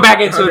And we're back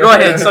into it. Go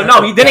ahead. So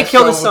no, he didn't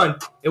kill the son.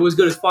 It was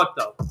good as fuck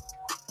though.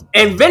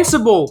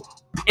 Invincible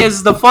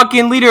is the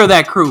fucking leader of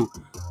that crew.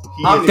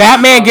 That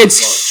man gets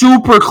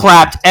super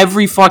clapped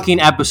every fucking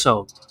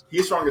episode.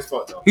 He's strong as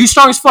fuck though. He's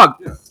strong as fuck.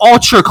 Yeah.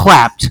 Ultra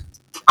clapped.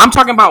 I'm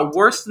talking about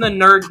worse than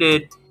the nerd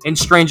did in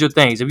Stranger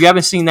Things. If you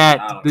haven't seen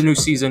that, the new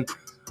season,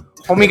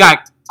 homie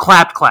got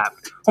clapped.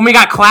 Homie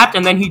got clapped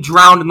and then he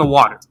drowned in the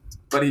water.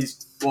 But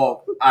he's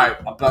alright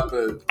about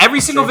the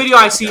every single video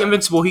I see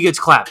Invincible, he gets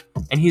clapped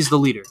and he's the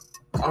leader.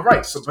 All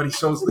right, so but he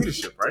shows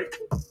leadership, right?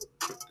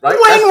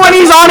 When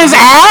he's on his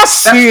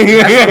ass.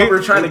 That's what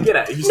we're trying to get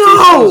at.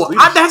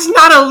 That's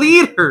not a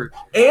leader.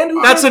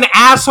 And that's an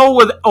asshole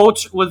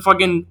with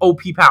fucking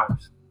OP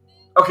powers.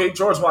 Okay,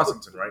 George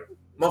Washington, right?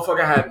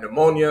 Motherfucker had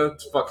pneumonia,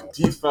 fucking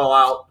teeth fell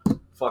out,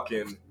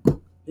 fucking.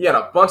 He had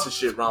a bunch of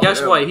shit wrong.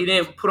 Guess what? He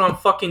didn't put on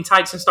fucking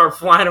tights and start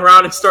flying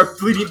around and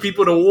start leading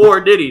people to war,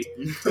 did he?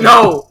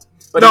 No.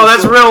 But no,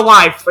 that's real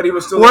life. But he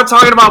was still. We're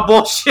talking about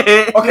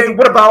bullshit. Okay,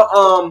 what about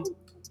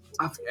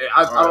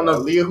I don't know.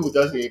 Leah who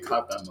doesn't get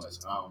clapped that much.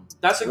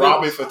 That's a good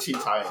Robin for Teen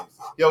Titans.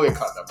 He don't get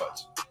clapped that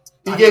much.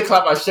 He get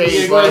clapped by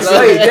Shane. That's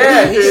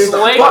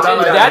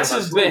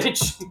his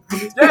bitch.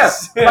 Yeah,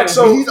 like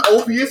so. He's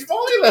OP as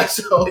fuck in that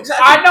show.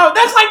 Exactly. I know.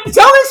 That's like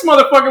tell this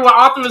motherfucker what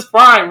Optimus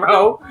Prime,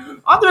 bro.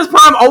 Optimus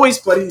Prime always,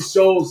 but he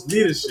shows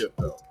leadership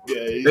though.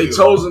 Yeah, they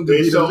chose him to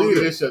be the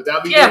leader.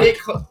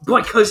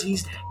 But because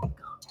he's that.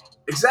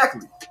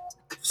 Exactly.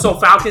 So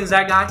Falcon's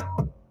that guy?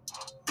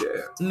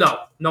 Yeah.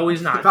 No,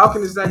 he's not.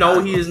 Falcon is that guy?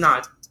 No, he is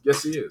not.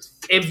 Yes, he is.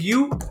 He's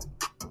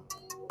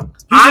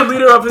a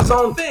leader of his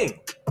own thing.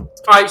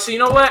 All right, so you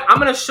know what? I'm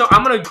gonna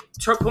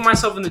put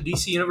myself in the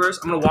DC universe.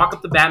 I'm gonna walk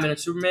up to Batman and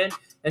Superman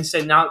and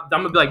say, now I'm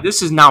gonna be like,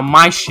 this is now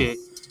my shit,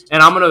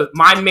 and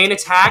my main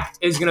attack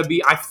is gonna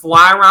be I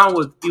fly around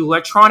with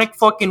electronic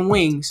fucking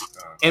wings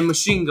and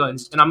machine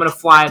guns, and I'm gonna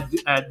fly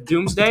at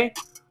Doomsday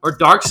or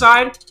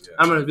Darkseid.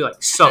 I'm gonna be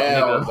like, sup,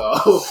 nigga.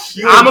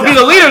 I'm gonna be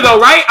the leader though,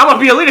 right? I'm gonna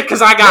be a leader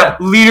because I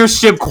got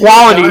leadership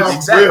qualities.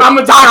 Exactly. I'm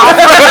a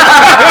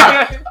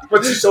doctor.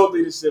 But you showed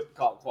leadership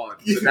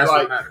qualities. And that's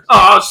what matters.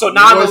 Oh, so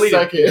now I'm a leader.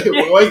 1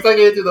 second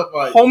into the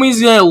fight.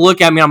 Homie's gonna look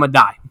at me, I'm gonna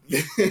die.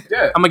 Yeah.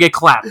 I'm gonna get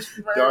clapped.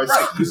 Right.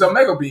 He's a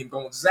mega beam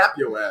gonna zap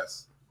your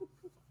ass.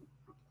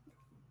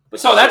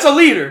 So that's a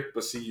leader.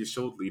 But see, you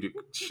showed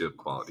leadership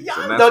qualities. Yeah,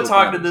 I'm done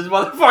talking to this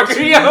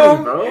motherfucker,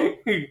 yo. Bro.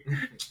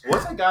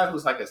 What's that guy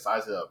who's like the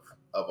size of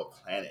a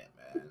planet,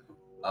 man?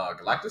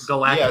 Galactus?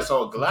 Yeah,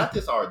 so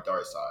Galactus or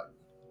Darkseid?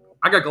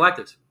 I got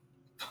Galactus.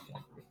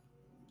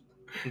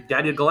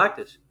 Daddy of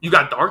Galactus. You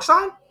got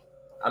Darkseid?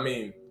 I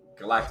mean,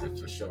 Galactus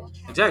for sure.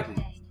 Exactly.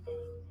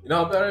 You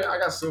know, better. I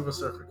got Silver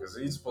Surfer because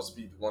he's supposed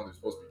to be the one that's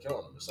supposed to be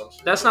killing him or some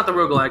shit. That's not the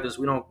real Galactus.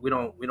 We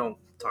don't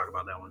talk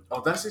about that one.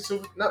 Oh, that's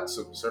not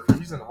Silver Surfer.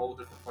 He's in a whole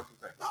different fucking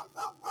thing.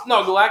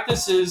 No,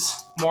 Galactus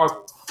is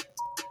Marvel.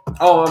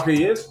 Oh, okay,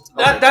 he is?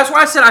 Okay. That's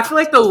why I said I feel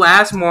like the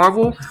last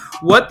Marvel,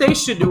 what they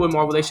should do with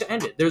Marvel, they should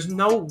end it. There's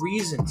no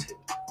reason to.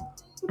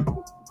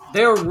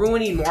 They're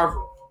ruining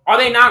Marvel. Are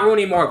they not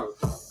ruining Marvel?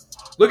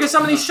 Look at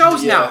some of these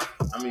shows now.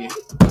 I mean,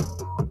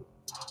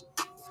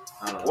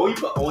 I don't know. What would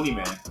you put Oni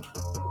Man?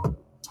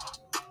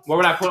 Where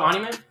would I put Oni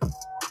Man?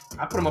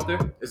 I put him up there.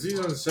 Is he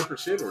on a separate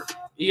shit or?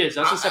 He is.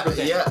 That's a separate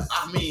thing. Yeah,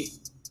 I mean,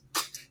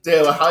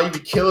 like how you be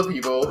killing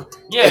people.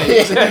 Yeah,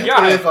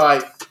 yeah. It's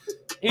like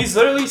he's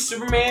literally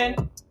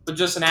Superman, but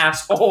just an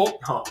asshole.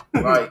 Oh.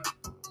 Like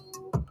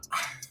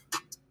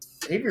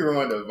he be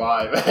ruining the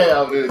vibe.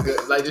 I'm really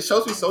good. Like the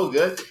shows be so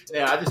good,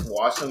 and I just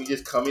watch them. You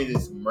just come in and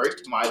just murk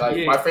my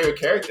favorite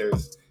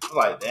characters. I'm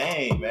like,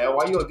 dang man,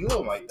 why you gonna do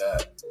them like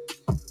that?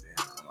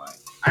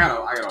 I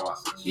gotta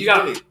watch this. You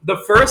got the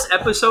first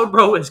episode,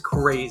 bro, is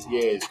crazy.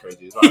 Yeah, it's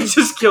crazy. It's like, he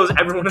just kills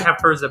everyone in that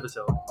first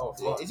episode. Oh,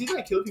 fuck. Is he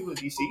gonna kill people in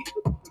DC?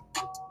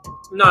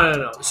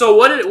 No. So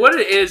what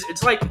it is,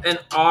 it's like an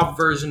off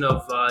version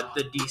of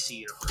the DC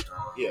universe.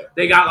 Yeah.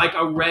 They got like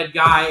a red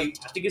guy.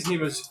 I think his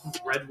name is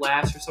Red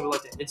Lash or something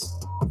like that. It's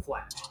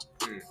Flash.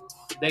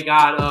 They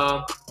got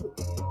a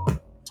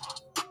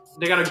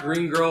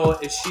green girl.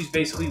 She's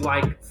basically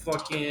like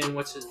fucking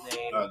what's his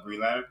name? Green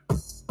Lantern.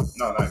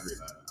 No, not Green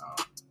Lantern.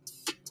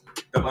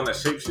 The one that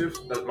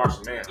shapeshifts? That's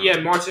Martian Manhunter.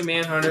 Yeah, Martian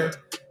Manhunter.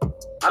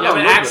 Yeah. You have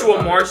an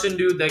actual Martian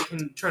dude that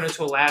can turn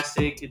into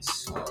elastic.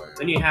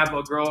 Then you have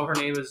a girl, her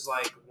name is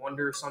like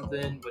Wonder or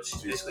something, but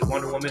she's basically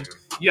Wonder Woman.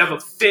 You have a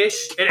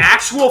fish, an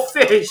actual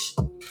fish.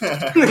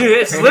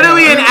 It's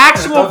literally an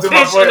actual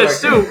fish in a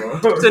suit.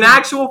 It's an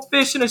actual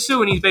fish in a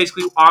suit, and he's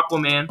basically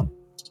Aquaman.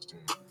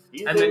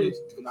 He's not giving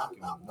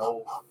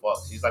no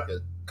fucks. He's like a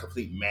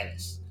complete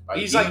menace.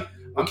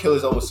 He'll kill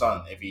his own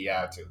son if he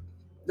had to.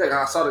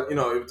 Yeah, I saw that. You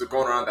know, it was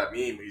going around that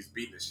meme where he's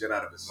beating the shit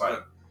out of his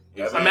son.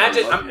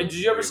 Imagine. Did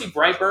you ever see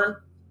Brightburn?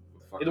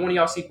 Either one of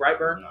y'all see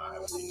Brightburn? No, I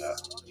haven't seen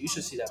that. You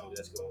should see that movie.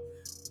 That's cool.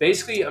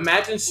 Basically,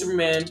 imagine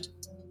Superman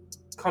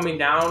coming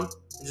down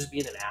and just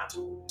being an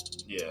asshole.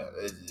 Yeah,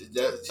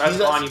 that's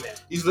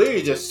Monument. He's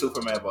literally just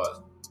Superman,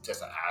 but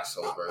just an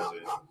asshole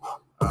version.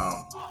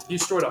 He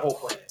destroyed a whole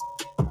planet.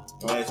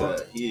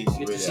 You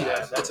get to see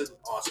that. That's an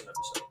awesome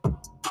episode.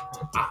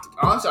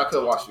 honestly, I could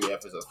have watched 3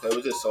 episodes because it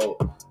was just so.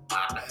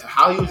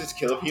 How he was just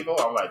killing people,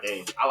 I'm like,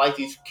 dang, I like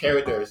these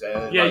characters.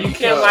 And Yeah, like, you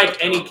can't like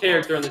any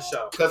character in the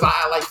show. Because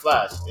I like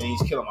Flash, and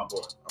he's killing my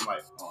boy. I'm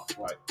like, oh,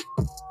 like,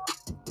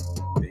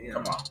 Damn.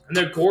 come on. And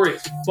they're gory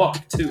as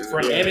fuck, too. For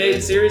an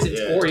animated series,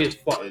 it's gory as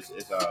fuck. It's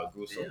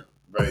gruesome. Yeah.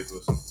 Very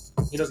gruesome.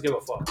 He doesn't give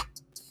a fuck.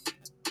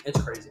 It's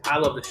crazy. I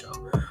love the show.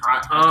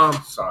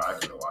 Sorry, I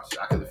couldn't watch it.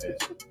 I couldn't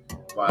finish it.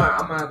 But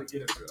I might have to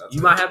get into it.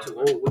 You might have to.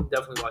 We'll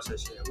definitely watch that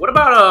shit. What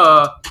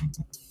about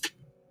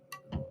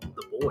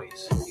The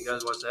Boys? You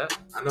guys watch that?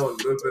 I know a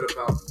little bit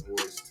about The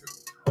Boys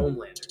too.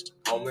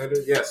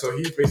 Homelander. Yeah. So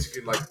he's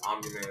basically like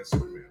Omni-Man and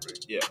Superman,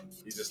 right? Yeah.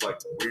 He's just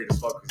like weird as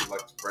fuck because he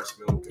likes breast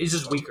milk. He's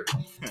just weaker.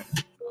 He's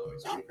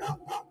weaker.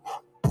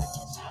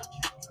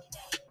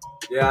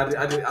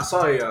 Yeah, I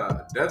saw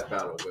a death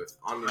battle with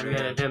Omni-Man.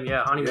 Omni-Man and him,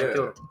 yeah. Omni-Man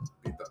killed him.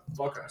 Beat the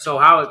fuck out of him. So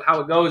how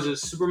it goes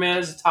is Superman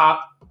is the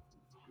top,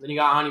 then you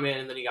got Omni-Man,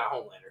 and then you got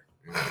Homelander.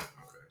 Okay.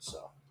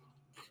 So,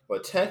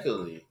 but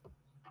technically,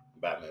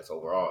 Batman's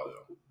overall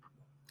though.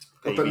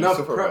 With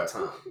enough prep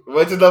time.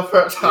 What's enough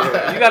prep time?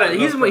 yeah, you gotta.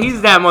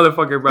 He's that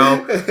motherfucker,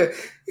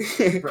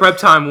 bro. Prep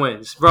time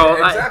wins, bro.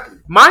 Yeah, exactly.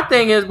 My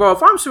thing is, bro,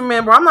 if I'm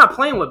Superman, bro, I'm not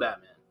playing with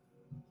Batman.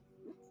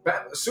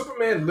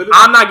 Superman literally.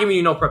 I'm not giving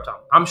you no prep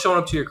time. I'm showing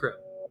up to your crib.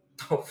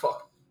 Oh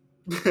fuck.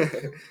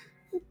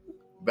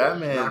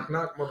 Batman.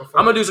 Knock, motherfucker.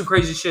 I'm gonna do some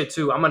crazy shit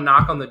too. I'm gonna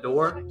knock on the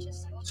door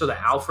so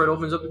that Alfred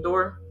opens up the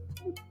door,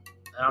 and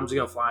I'm just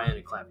gonna fly in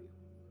and clap you.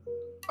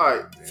 All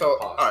right. So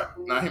all right.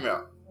 Now hear me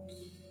out.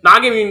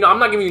 I'm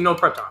not giving you no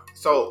prep time.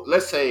 So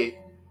let's say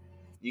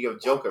you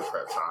give Joker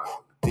prep time.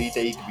 Do you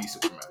think he could be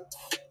Superman?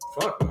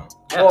 Fuck no.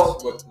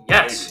 Yes.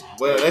 Yes.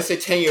 Well, let's say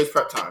 10 years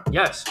prep time.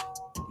 Yes.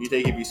 You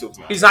think he'd be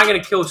Superman? He's not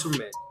gonna kill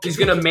Superman. He's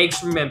gonna make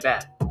Superman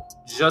bad,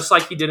 just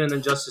like he did in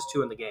Injustice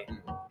 2 in the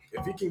game.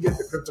 If he can get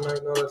the kryptonite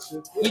and all that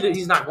shit,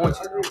 He's not going to.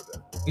 I agree with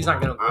that. He's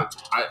not gonna.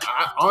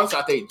 I honestly,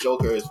 I think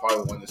Joker is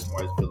probably one of the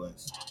smartest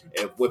villains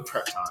with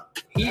prep time.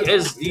 He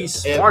is the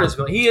smartest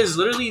villain. He is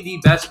literally the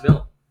best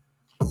villain.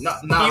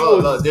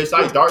 Look, there's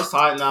like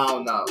Darkseid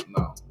now. No.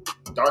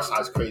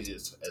 Darkseid's crazy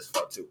as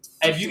fuck too.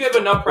 If you give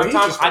enough prep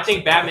time, I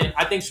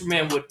think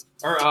Superman would,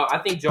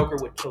 I think Joker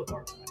would kill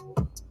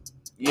Darkseid.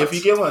 Yeah, if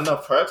you give him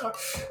enough prep time,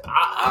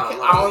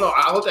 I don't know.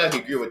 I hope that I can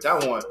agree with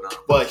that one.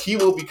 But he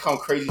will become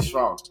crazy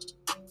strong.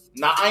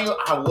 Now,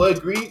 I would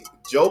agree.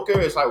 Joker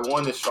is like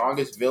one of the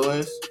strongest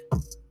villains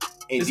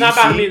in It's DC. not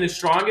about him being the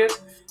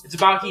strongest. It's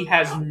about he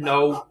has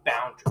no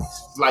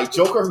boundaries. Like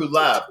Joker who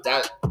laughed,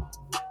 that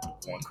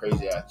one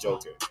crazy ass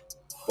Joker.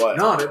 But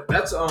no,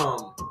 that's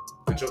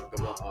the joke.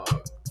 The one,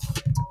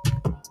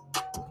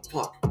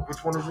 fuck,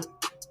 which one is it?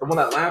 The one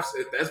that laughs.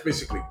 That's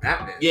basically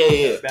Batman.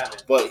 Yeah.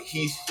 Batman. But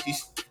he's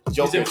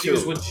Joker He's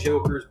infused too. with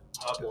Joker's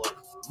blood.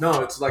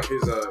 No, it's like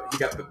his he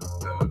got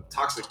the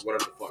toxic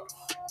whatever the fuck,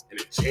 and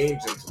it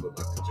changed him to look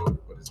like the Joker,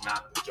 but it's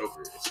not the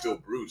Joker. It's still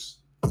Bruce.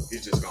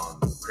 He's just gone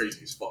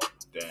crazy as fuck.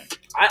 Dang.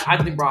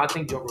 I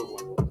think Joker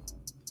would win.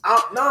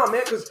 No,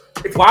 man, because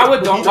if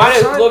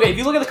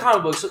you look at the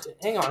comic books,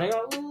 hang on,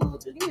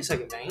 give me a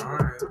second, man. All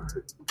right.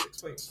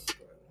 Explain something.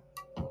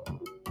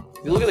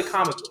 If you look at the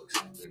comic books,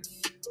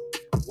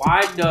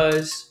 why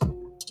does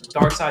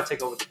Darkseid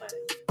take over the planet?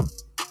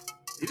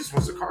 He just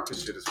wants to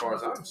carcass shit, as far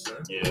as I'm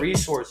concerned. Yeah.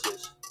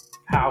 Resources,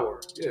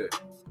 power, Yeah.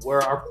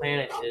 where our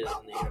planet is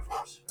in the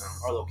universe,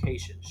 our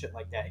location, shit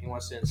like that. He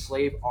wants to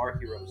enslave our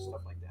heroes,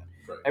 stuff like that.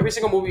 Right. Every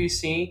single movie you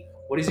see,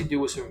 what does he do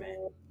with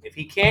Superman? If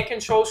he can't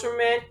control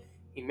Superman,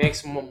 he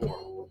makes him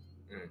immortal.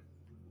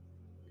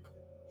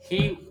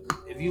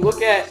 If you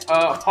look at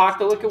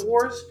Apocalyptic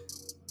Wars,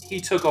 he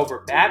took over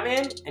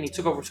Batman and he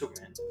took over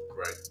Superman.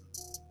 Right.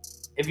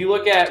 If you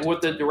look at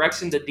what the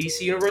direction the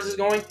DC universe is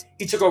going,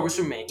 he took over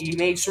Superman. He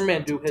made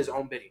Superman do his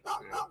own bidding.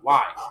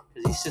 Why?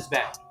 Because he sits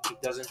back. He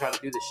doesn't try to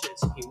do this shit.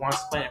 He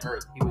wants planet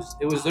Earth.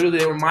 It was literally,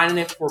 they were mining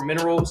it for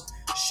minerals,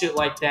 shit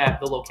like that,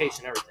 the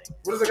location, everything.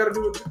 What does that got to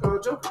do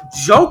with Joker?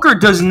 Joker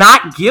does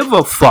not give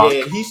a fuck.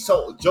 Yeah,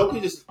 Joker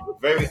is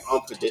very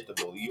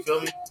unpredictable. You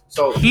feel me?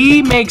 So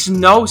he makes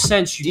no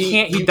sense.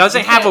 He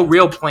doesn't have a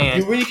real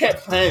plan. You really can't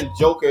plan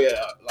Joker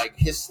like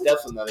his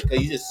steps or nothing because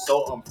he's just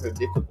so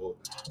unpredictable,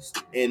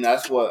 and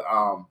that's what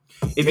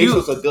if makes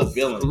us a good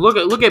villain. Look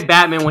at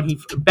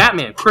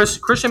Batman,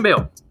 Christian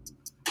Bale,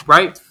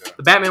 right?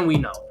 The Batman we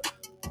know,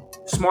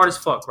 smart as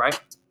fuck, right?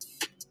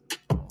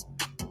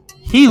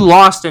 He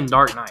lost in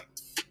Dark Knight.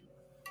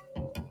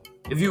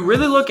 If you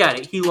really look at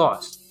it, he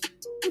lost.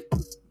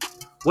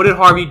 What did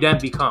Harvey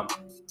Dent become?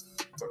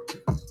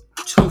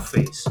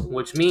 Two-Face,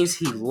 which means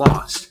he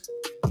lost.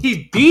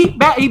 He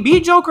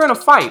beat Joker in a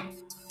fight,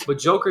 but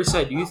Joker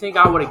said, "Do you think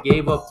I would have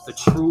gave up the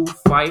true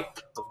fight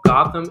of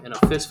Gotham in a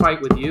fist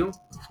fight with you?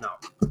 No."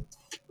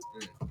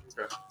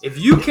 If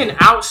you can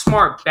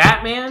outsmart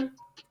Batman,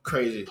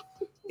 crazy.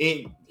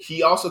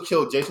 He also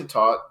killed Jason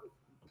Todd.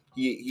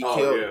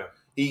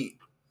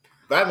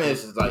 Batman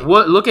is like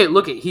what? Look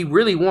at he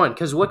really won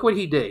because look what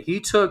he did. He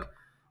took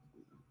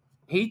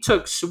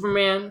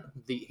Superman.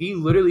 He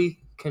literally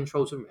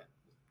controlled Superman.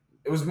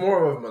 It was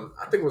more of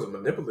I think it was a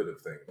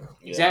manipulative thing.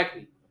 Yeah.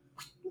 Exactly.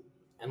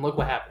 And look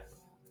what happened.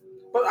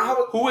 But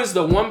who is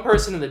the one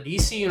person in the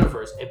DC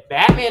universe? If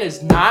Batman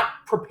is not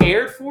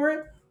prepared for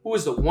it, who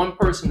is the one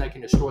person that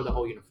can destroy the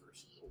whole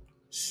universe?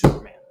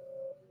 Superman.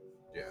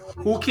 Yeah.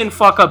 Who can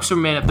fuck up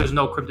Superman if there's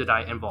no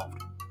kryptonite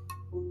involved?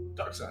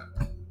 Darkseid.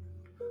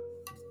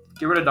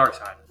 Get rid of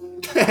Darkseid.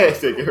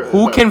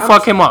 Who can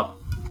fuck him up?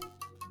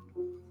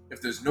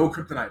 If there's no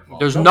kryptonite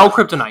involved. There's no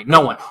kryptonite.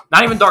 No one.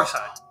 Not even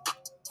Darkseid.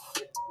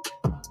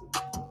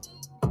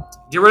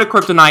 Get rid of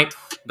kryptonite.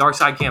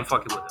 Darkseid can't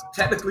fuck it with him.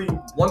 Technically,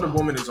 Wonder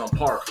Woman is on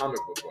par comic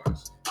book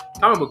wise.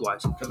 Comic book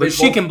wise. But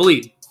she can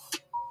bleed.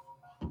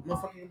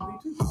 Motherfucker can bleed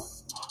too.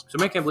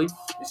 Superman can't bleed.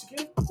 Yes, he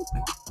can.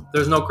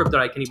 There's no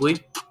kryptonite. Can he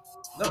bleed?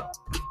 No.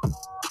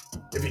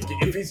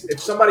 If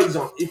somebody's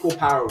on equal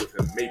power with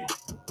him, maybe.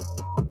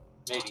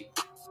 Maybe.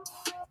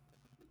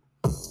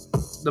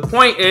 The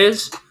point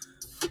is,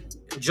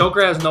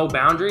 Joker has no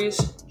boundaries.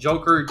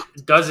 Joker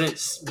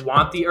doesn't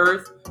want the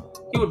Earth.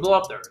 He would blow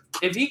up the Earth.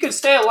 If he could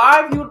stay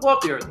alive, he would blow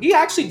up the Earth. He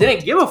actually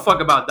didn't give a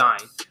fuck about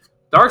dying.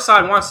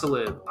 Darkseid wants to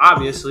live,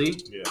 obviously.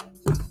 Yeah.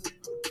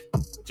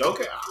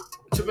 Joker,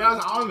 to be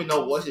honest, I don't even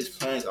know what his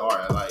plans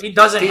are. Like, he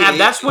doesn't have.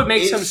 That's what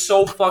makes him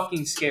so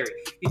fucking scary.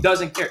 He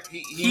doesn't care.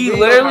 He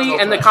literally,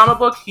 in the comic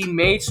book, he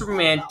made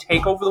Superman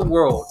take over the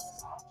world,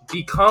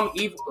 become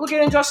evil. Look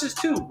at Injustice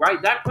 2, right?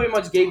 That pretty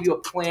much gave you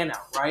a plan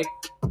out, right?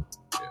 Yeah.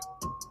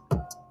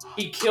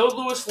 He killed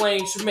Lois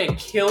Lane. Superman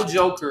killed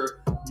Joker.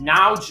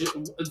 Now,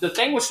 the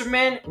thing with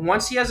Superman,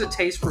 once he has a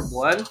taste for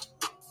blood,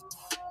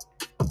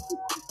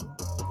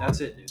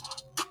 that's it, dude.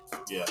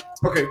 Yeah.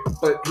 Okay,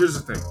 but here's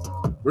the thing.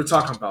 We're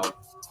talking about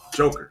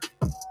Joker.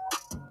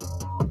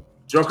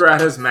 Joker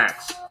at his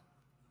max.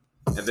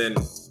 And then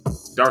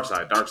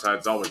Darkseid.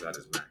 Darkseid's always at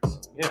his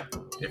max. Yeah.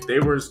 If they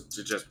were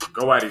to just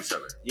go at each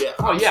other. Yeah.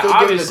 Oh, yeah, still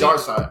obviously.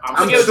 Darkseid.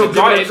 I'm still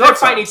giving it Darkseid. If they're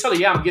fighting each other,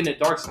 yeah, I'm getting it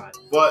Darkseid.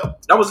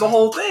 But that was the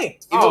whole thing.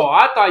 Oh,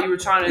 I thought you were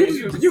trying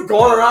to... You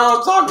going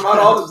around talking about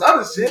all this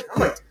other shit.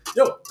 I'm like,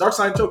 yo,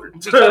 Darkseid Joker.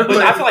 But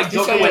I feel like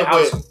Joker went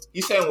out...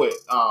 He's saying with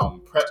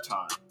prep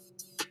time.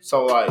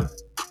 So, like,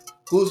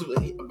 who's...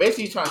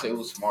 Basically, he's trying to say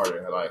who's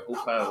smarter. Like, who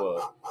plan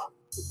will...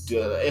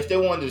 If they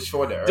wanted to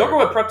destroy the Earth... Joker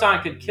with prep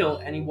time could kill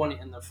anyone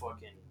in the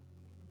fucking...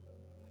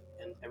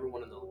 And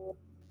everyone in the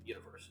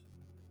universe.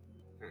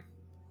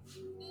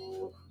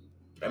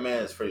 That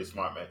man is pretty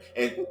smart, man.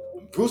 And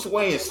Bruce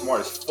Wayne is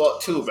smart as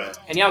fuck too, man.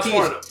 And he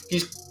outsmarted him.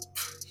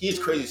 He's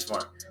crazy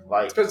smart.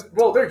 Like, because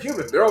well, they're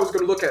human. They're always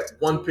gonna look at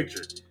one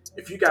picture.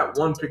 If you got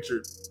one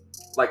picture,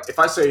 like if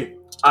I say,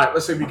 all right,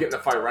 let's say we get in a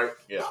fight, right?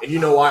 Yeah. And you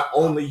know I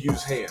only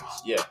use hands.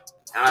 Yeah.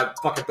 And I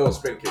fucking throw a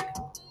spin kick.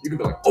 You can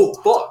be like, oh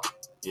fuck.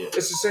 Yeah.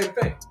 It's the same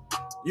thing.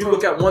 You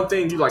look at one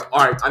thing, you like,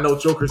 all right, I know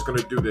Joker's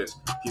gonna do this.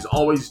 He's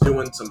always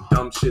doing some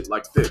dumb shit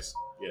like this.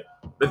 Yeah.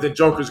 But then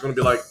Joker's gonna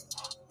be like,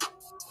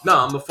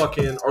 nah, I'm a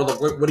fucking, or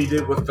like what he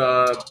did with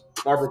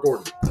Barbara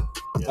Gordon.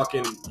 Yeah.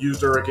 Fucking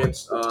used her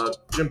against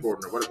Jim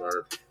Gordon or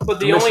whatever. But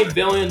the only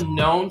villain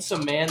known to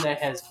man that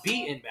has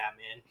beaten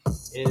Batman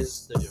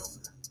is the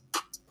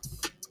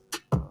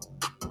Joker.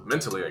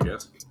 Mentally, I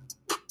guess.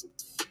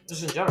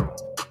 Just in general.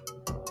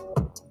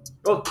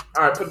 Well,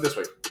 alright, put it this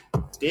way.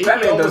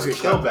 Batman does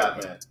kill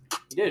Batman.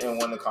 He did. In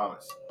one of the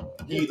comics.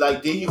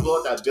 Did he blow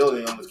up that building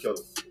and almost killed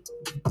him?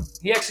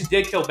 He actually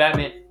did kill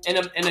Batman. In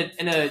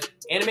a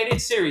animated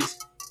series,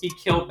 he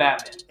killed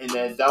Batman. And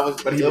then that was,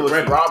 but it was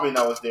Robin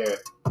that was there.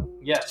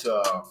 Yes.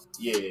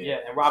 Yeah,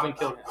 and Robin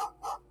killed him.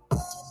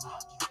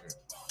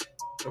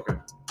 Okay.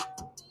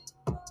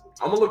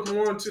 I'm gonna look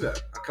more into that.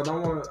 Cause I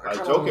want to. Like,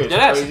 Joker is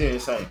crazy and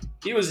insane.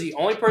 He was the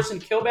only person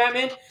to kill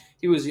Batman.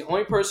 He was the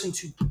only person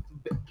to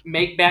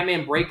make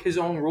Batman break his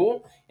own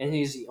rule, and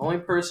he's the only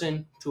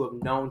person to have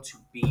known to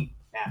beat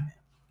Batman.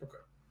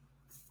 Okay.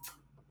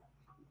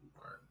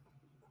 All right.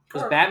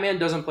 Because Batman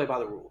doesn't play by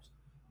the rules.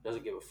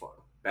 Doesn't give a fuck.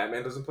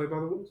 Batman doesn't play by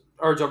the rules?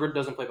 Or Joker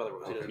doesn't play by the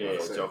rules. Yeah,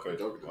 Joker.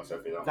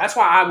 That's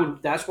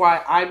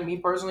why me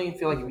personally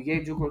feel like if you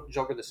gave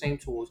Joker the same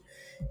tools,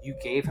 you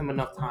gave him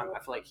enough time, I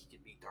feel like he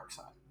could beat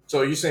Darkseid.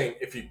 So you're saying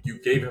if you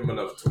gave him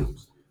enough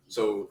tools.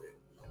 So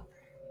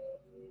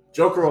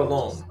Joker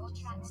alone,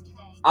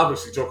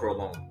 obviously Joker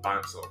alone by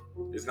himself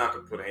is not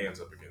going to put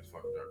hands up against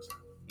fucking Darkseid.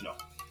 No.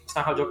 It's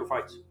not how Joker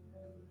fights.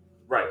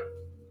 Right.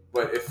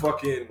 But if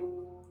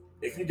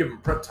you give him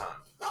prep time,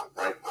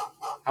 right?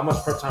 How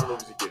much prep time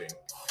was he getting?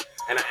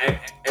 And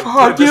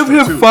give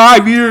him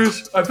 5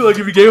 years. I feel like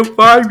if you gave him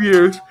 5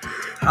 years.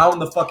 How in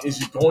the fuck is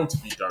he going to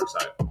beat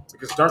Darkseid?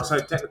 Because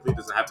Darkseid technically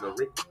doesn't have no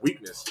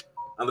weakness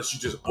unless you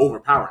just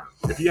overpower him.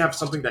 If you have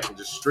something that can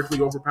just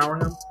strictly overpower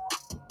him,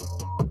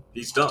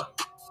 he's done.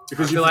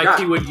 Because I feel like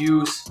he would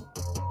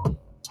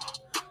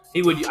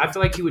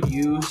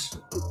use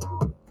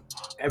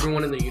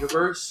everyone in the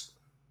universe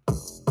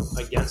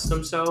against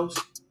themselves.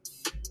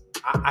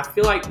 I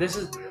feel like this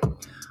is...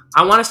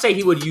 I want to say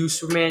he would use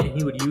Superman and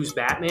he would use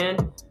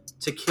Batman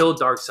to kill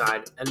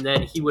Darkseid, and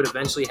then he would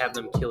eventually have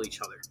them kill each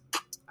other.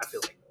 I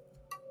feel like.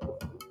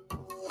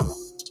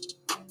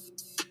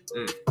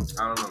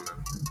 I don't know,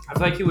 man. I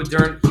feel like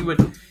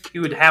he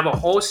would have a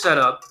whole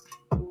setup.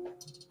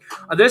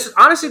 This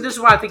is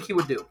what I think he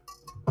would do.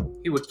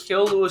 he would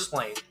kill Louis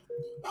Lane.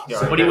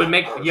 Yeah, But he would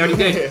make. He already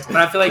did. But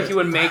I feel like he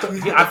would make.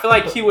 I feel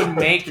like he would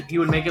make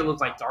it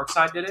look like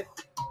Darkseid did it.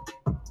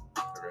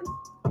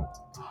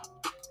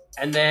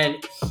 And then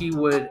he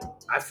would.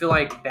 I feel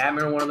like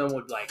Batman or one of them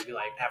would like be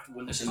like, after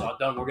when this is all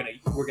done, we're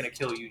gonna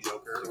kill you,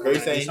 Joker. We're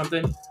gonna do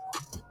something.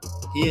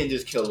 He didn't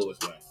just kill Louis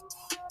Lane.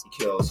 He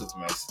killed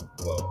Superman's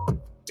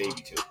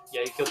baby too.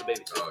 Yeah, he killed the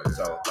baby too.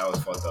 So that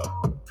was fucked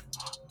up.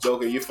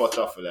 Joker, you fucked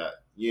up for that.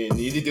 You didn't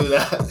need to do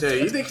that. Yeah,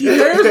 you think he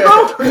cares,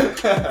 bro?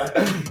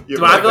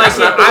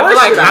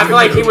 I feel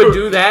like he would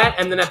do that,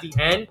 and then at the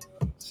end,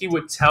 he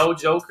would tell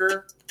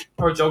Joker,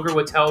 or Joker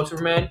would tell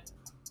Superman,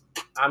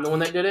 "I'm the one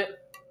that did it,"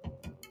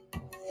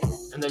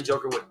 and then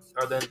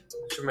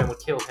Superman would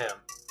kill him,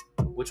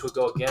 which would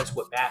go against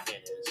what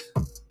Batman is,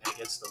 and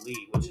against the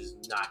League, which is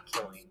not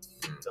killing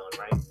the villain,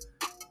 right?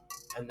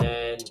 And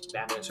then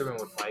Batman and Superman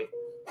would fight,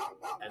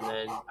 and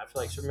then I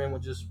feel like Superman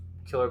would just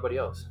kill everybody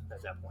else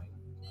at that point.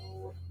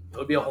 It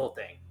would be a whole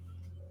thing.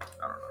 I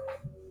don't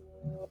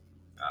know.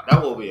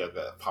 That will be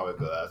probably a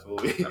good ass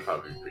movie. That'd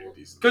probably be pretty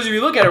decent. Because if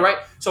you look at it, right?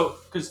 So,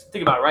 because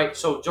think about it, right?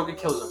 So Joker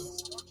kills him,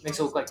 makes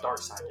it look like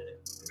Darkseid did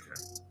it. Okay.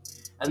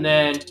 And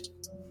then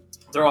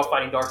they're all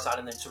fighting Darkseid,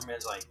 and then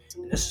Superman's like,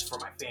 "This is for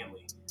my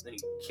family." And then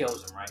he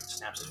kills him, right?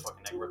 Snaps his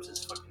fucking neck, rips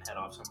his fucking head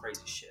off, some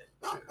crazy shit.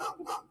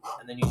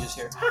 And then you just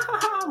hear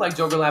like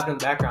Joker laughing in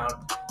the background,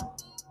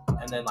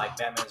 and then like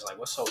Batman's like,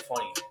 "What's so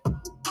funny?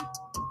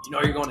 You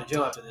know you're going to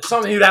jail after this."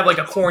 Something he'd have like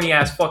a corny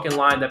ass fucking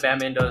line that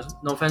Batman does.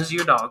 No offense to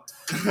your dog.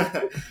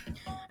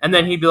 And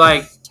then he'd be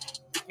like,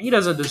 "He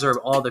doesn't deserve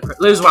all the credit."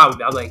 This is why I would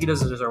be like, "He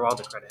doesn't deserve all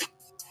the credit."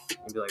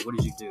 He'd be like, "What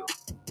did you do?"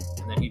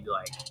 And then he'd be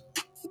like,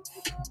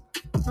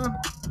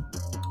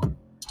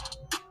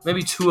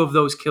 maybe 2 of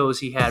those kills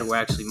he had were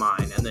actually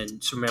mine. And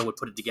then Superman would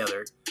put it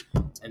together,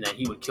 and then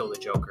he would kill the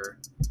Joker.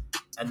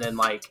 And then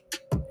like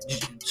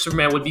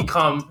Superman would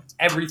become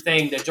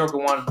everything that Joker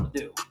wanted him to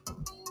do.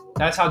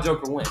 That's how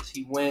Joker wins.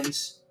 He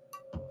wins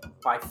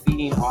by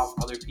feeding off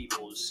other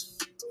people's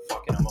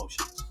fucking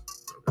emotions.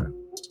 Okay.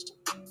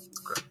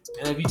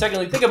 And if you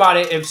technically think about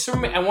it, once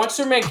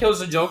Superman kills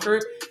the Joker,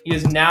 he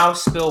has now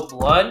spilled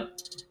blood,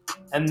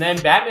 and then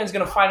Batman's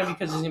gonna fight him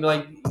because he's gonna be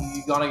like,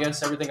 "You've gone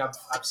against everything I've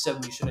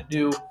said we shouldn't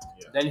do."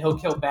 Yeah. Then he'll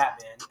kill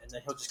Batman, and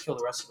then he'll just kill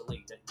the rest of the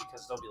league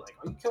because they'll be like,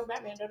 "Oh, you killed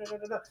Batman!" Da, da, da,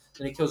 da, da.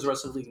 Then he kills the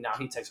rest of the league. Now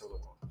he takes over the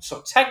world.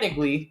 So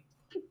technically,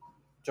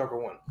 Joker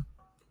won.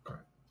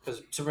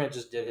 Because Superman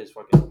just did his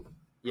fucking...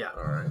 Yeah.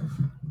 All right.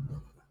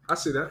 I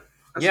see that.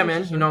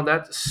 Man. You know,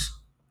 that's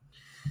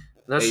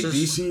hey, just...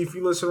 DC, if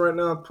you listen right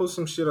now, post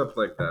some shit up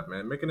like that,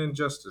 man. Make an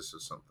injustice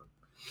or something.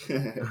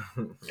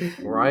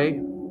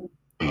 Right?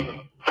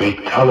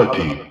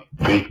 Fatality.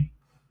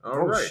 All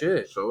right.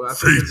 Shit. So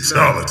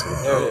Fatality.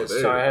 There it is.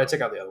 Sorry, I had to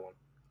take out the other one.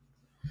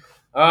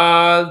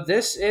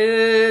 This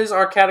is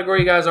our category.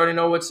 You guys already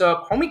know what's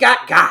up. Homie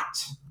got. Homie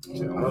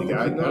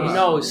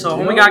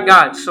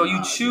got. So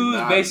you choose,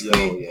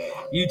 basically,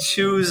 you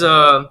choose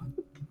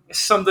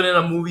something in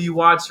a movie you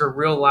watch or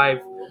real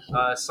life,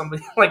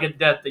 somebody like a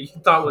death that you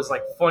thought was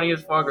like funny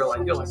as fuck, or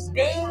like you're like,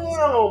 damn,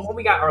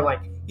 homie got, or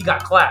like he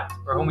got clapped,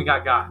 or homie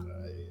got.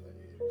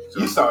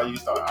 You start. I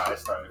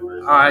started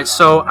first. All right,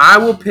 so I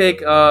will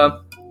pick.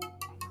 I'll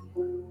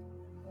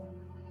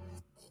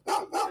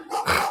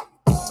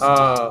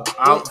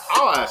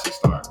actually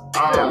start.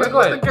 Let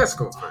the guest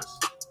go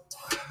first.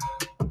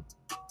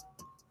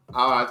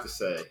 I'll have to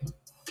say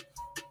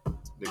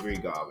the Green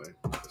Goblin.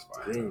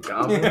 Green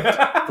Goblin?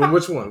 From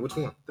which one?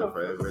 The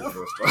original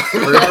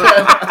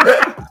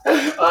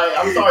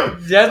I'm sorry.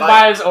 Death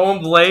by his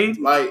own blade?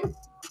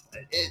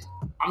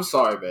 I'm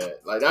sorry, man.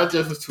 Like, that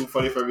just was too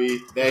funny for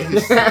me. That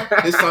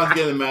his son's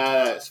getting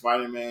mad at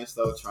Spider-Man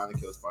stuff, trying to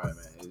kill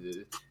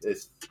Spider-Man.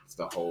 It's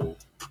the whole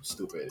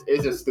stupid.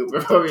 It's just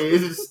stupid for me.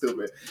 It's just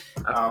stupid.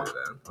 I was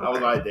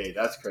like, dang,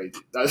 that's crazy.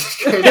 That's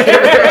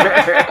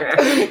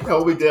crazy.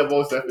 Kobe did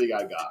most definitely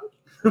got.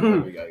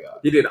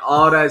 He did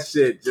all that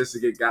shit just to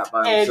get got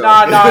by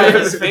himself. And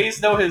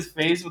his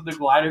face with the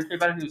glider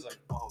came out, he was like,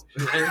 oh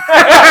shit.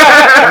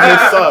 And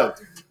his son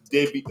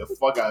did beat the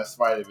fuck out of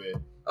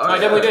Spider-Man. I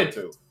definitely did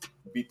too.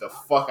 Beat the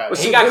fuck out of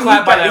him. He got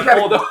clapped by that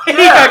pole, though. He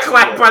got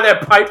clapped by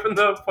that pipe in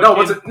the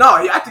fucking... No,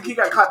 I think he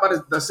got clapped by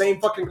the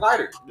same fucking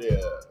glider. Yeah.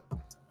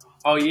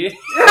 Oh, yeah?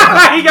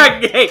 He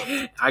got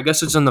gay. I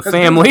guess it's in the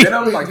family. They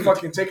don't like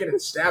fucking taking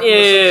and stabbing.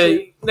 Yeah,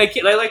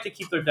 they like to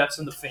keep their deaths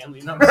in the family,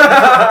 you know what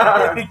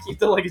I'm saying? Keep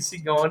the legacy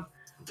going.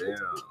 Damn.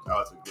 That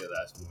was a good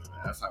ass movie, man.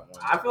 That's like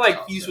one. I feel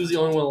like Peace was the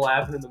only one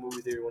laughing in the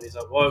movie theater when he's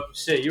like, "Well,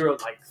 shit, you were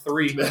like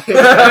 3."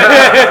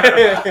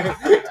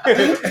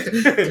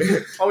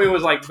 Homie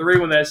was like 3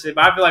 when that shit,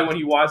 but I feel like when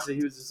he watched it,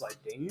 he was just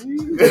like, "Dang."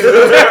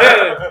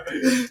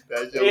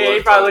 Yeah,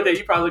 he probably looked at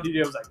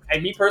you and was like, "Hey,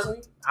 me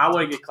personally, I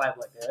wouldn't get clapped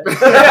like that."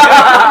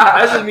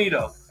 That's just me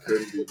though.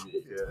 Couldn't be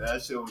me. Yeah,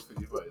 that shit was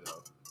pretty funny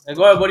though. And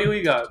go ahead, what do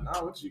you got?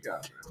 Nah, what you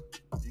got,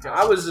 man?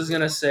 I was just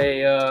gonna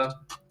say.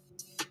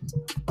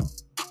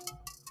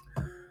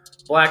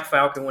 Black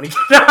Falcon when he...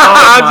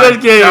 I'm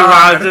just kidding,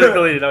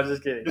 bro. I'm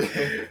just kidding.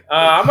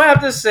 I'm going to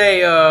have to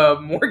say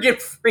Morgan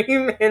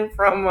Freeman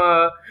from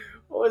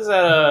What was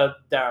that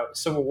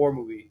Civil War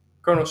movie?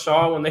 Colonel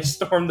Shaw when they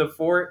stormed the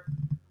fort.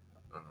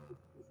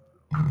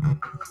 No, I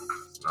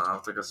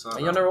don't think I saw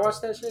that. Y'all never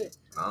watched that shit?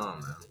 No,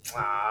 man.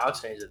 I'll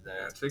change it then.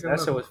 Yeah, take That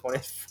shit another. was funny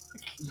as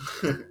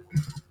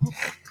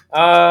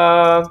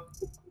fuck.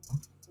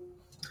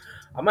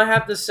 I'm gonna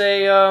have to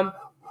say, I'm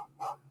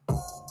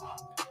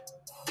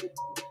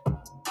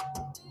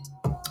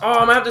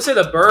gonna have to say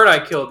the bird I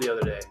killed the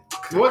other day.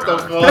 What the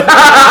fuck? fuck?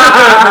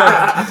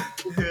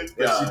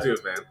 Yes, you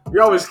do, man.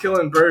 You're always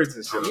killing birds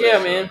and shit.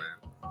 Yeah, man.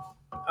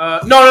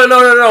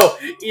 No.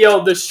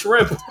 Yo, the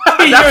shrimp.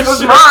 That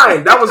was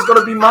mine. That was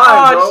gonna be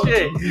mine, bro. Oh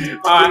shit!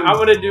 Alright, I'm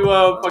gonna do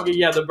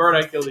the bird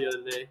I killed the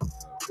other day.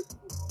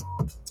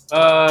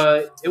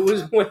 It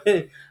was when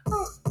I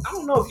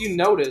don't know if you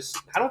noticed.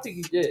 I don't think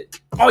you did.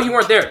 Oh, you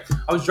weren't there.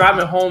 I was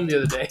driving home the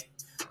other day,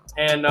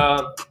 and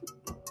I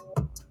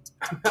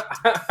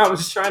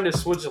was trying to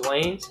switch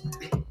lanes,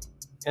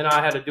 and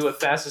I had to do it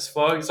fast as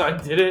fuck. So I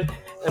did it,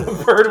 and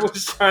the bird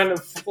was trying to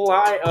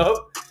fly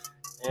up,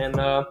 and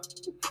I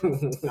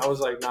was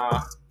like,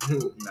 nah.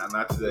 Nah,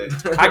 not today.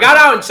 I got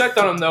out and checked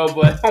on him though,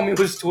 but homie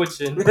was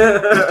twitching.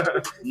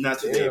 Not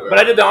today, bro. But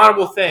I did the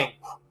honorable thing.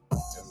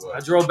 I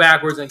drove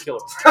backwards and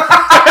killed him.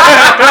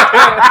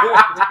 I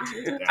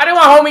didn't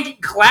want homie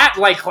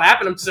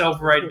clapping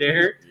himself right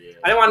there. Yeah.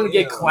 I didn't want him to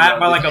get clapped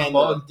by like a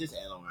bug. This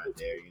animal right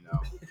there, you know.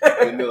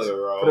 In the middle of the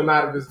road. Put him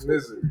out of his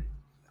misery.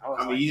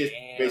 I mean, you just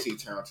basically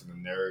turned to the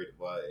nerd,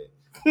 but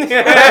he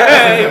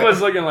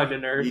was looking like a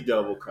nerd. he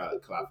double clap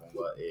him,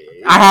 but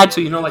I had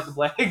to, like the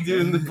black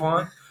dude in the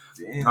pond.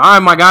 Damn. All right,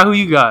 my guy, who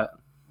you got?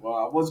 Well,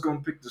 I was gonna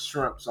pick the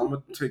shrimp, so I'm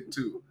gonna take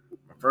two.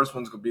 My first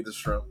one's gonna be the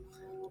shrimp.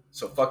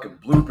 So fucking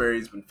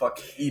Blueberry's been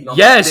fucking eating all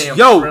Yes, the damn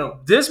yo,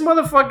 shrimp. this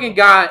motherfucking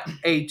got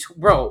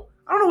bro.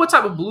 I don't know what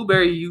type of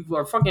blueberry you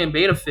are fucking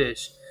beta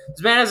fish.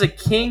 This man has a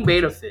king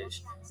beta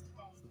fish.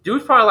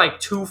 Dude's probably like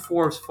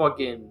 2/4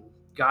 fucking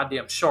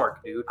goddamn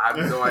shark, dude. I have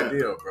no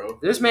idea, bro.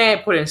 This man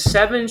put in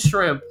 7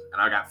 shrimp.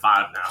 And I got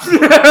 5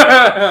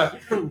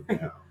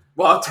 now.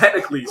 Well,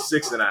 technically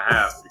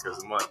 6.5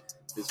 because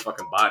his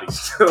fucking body's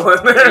still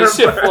in there. This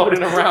shit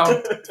floating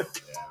around.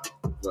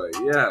 But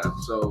yeah,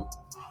 so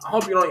I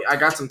hope you don't. I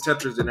got some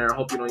tetras in there. I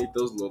hope you don't eat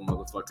those little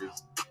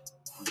motherfuckers.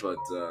 But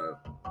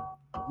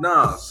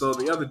nah. So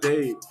the other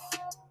day,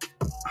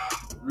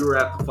 we were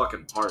at the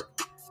fucking park.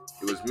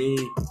 It was me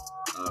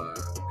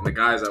and the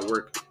guys that I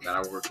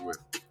work with.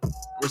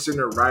 We're sitting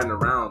there riding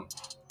around,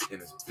 and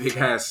this big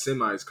ass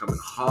semi is coming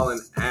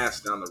hauling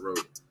ass down the road.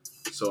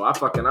 So I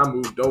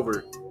moved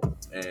over,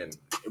 and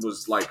it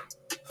was like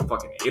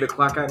fucking 8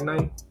 o'clock at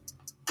night.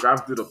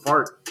 Driving through the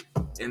park,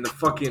 and the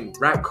fucking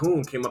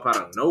raccoon came up out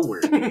of nowhere.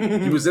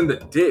 He was in the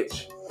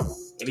ditch,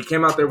 and he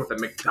came out there with a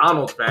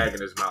McDonald's bag in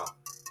his mouth.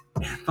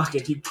 And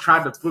fucking, he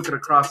tried to flick it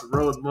across the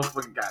road, and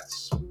motherfucking got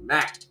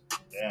smacked.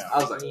 Damn. I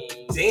was like,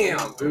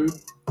 damn, dude.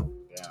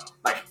 Damn.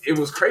 Like, it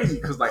was crazy,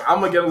 because, like, I'm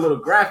gonna get a little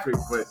graphic,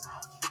 but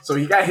so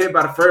he got hit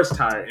by the first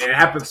tire, and it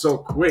happened so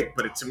quick,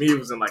 but to me, it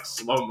was in, like,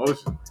 slow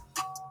motion.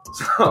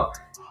 So,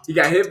 he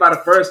got hit by the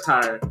first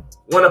tire,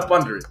 went up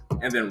under it,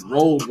 and then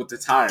rolled with the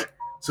tire.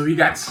 So he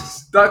got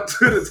stuck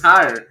to the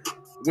tire,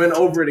 went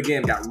over it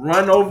again, got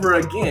run over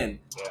again,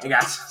 and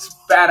got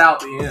spat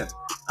out the end.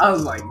 I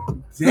was like,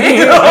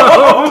 damn.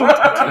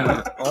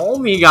 Oh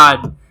my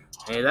god.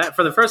 Hey, that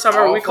for the first time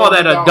ever, we call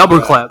that a McDonald's. double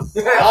clap.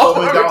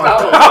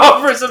 Oh,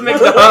 for some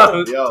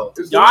McDonald's. Yo,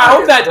 Yo, I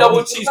hope that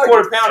double cheese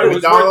quarter pounder was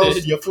worth McDonald's,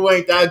 it. your food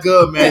ain't that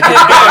good, man.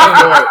 Just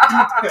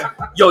get it.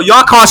 Yo,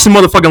 y'all cost some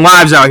motherfucking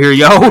lives out here,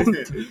 yo.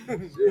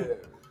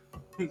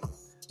 Yeah.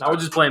 Now we're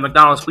just playing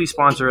McDonald's. Please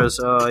sponsor us.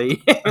 Yeah.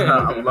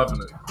 I'm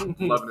loving it. I'm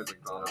loving it,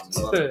 McDonald's.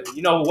 I'm loving it.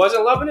 You know who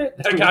wasn't loving it?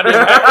 That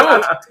goddamn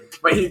raccoon.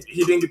 But he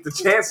didn't get the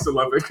chance to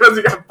love it because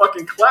he got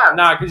fucking clapped.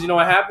 Nah, because you know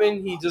what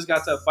happened? He just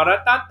got to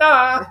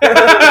ba-da-da-da.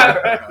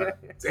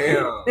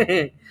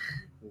 Damn.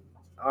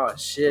 Oh,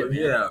 shit, But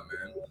man. yeah,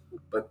 man.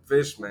 But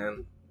Fish,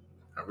 man,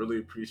 I really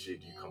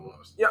appreciate you coming on.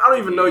 Yeah, I don't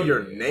even know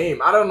your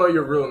name. I don't know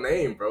your real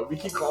name, bro. We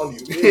keep calling you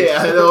Fish.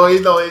 Yeah, I know.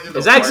 You know,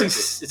 It's actually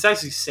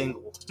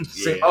single.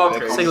 Yeah, okay.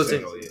 they call Single, me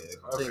single. Yeah, they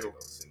call me Single.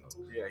 single.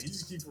 Yeah, he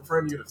just keeps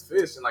referring to you to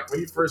Fish. And like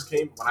when I first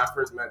met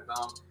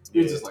Dom, he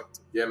was just like,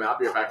 yeah, man, I'll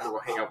be right back. I'm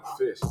going to hang out with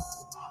Fish.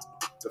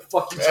 The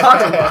fuck you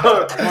talking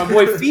about? My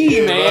boy Fee,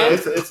 Yeah, man.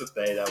 It's a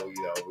thing that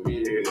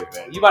we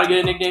You about to get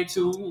a nickname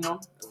too, you know?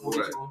 We'll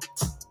Right. get you one.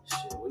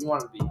 Shit, what do you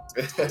want it to be?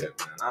 Yeah, man.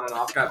 I don't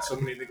know. I've got so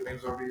many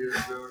nicknames over the years,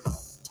 dude.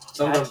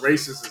 Some of them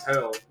racist as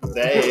hell. But,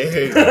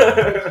 Dang.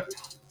 but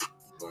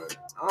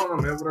I don't know,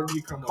 man. Whatever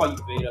you come Call up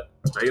you Beta.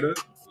 Beta?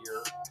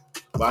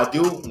 But I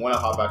do want to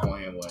hop back on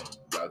him when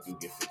I do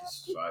get 50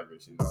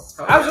 subscribers, you know.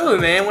 Absolutely,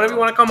 man. Whenever you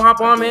want to come hop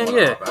on, man,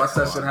 yeah. Watch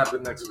that shit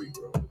happen next week,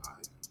 bro.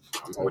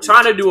 We're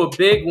trying to do a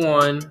big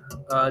one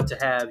to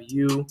have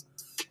you,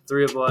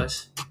 3 of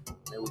us.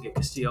 Then we'll get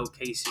Castillo,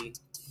 Casey.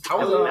 How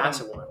That was was a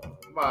massive one.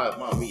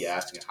 my me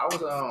asking, how was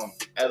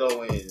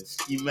Edo and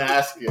Ski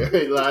Mask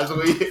last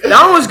week?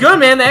 That one was good,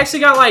 man. They actually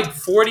got like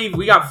 40.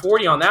 We got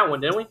 40 on that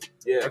one, didn't we?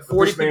 Yeah, Like 40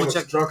 40 this man people was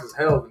check- drunk as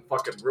hell and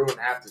fucking ruined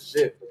half the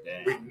shit.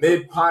 Damn. We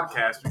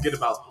mid-podcast, we get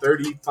about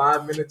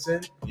 35 minutes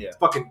in, Yeah.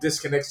 fucking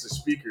disconnects the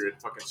speaker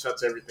and fucking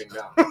shuts everything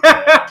down.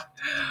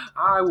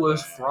 I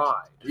was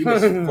fried. He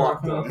was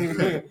fucked up.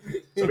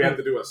 So we have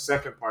to do a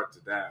second part to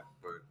that.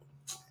 But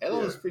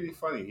Edo is pretty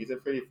funny. He's a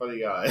pretty funny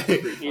guy.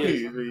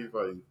 He's pretty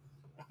funny.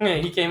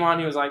 He came on.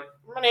 He was like,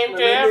 "My name's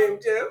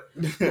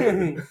Jeff."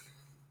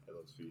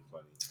 Edo's pretty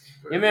funny.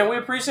 Yeah, man. We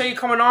appreciate you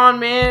coming on,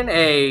 man.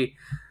 Hey,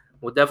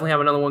 we'll definitely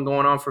have another one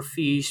going on for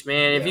Feesh,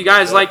 man. If you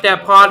guys like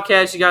that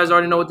podcast, you guys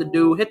already know what to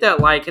do. Hit that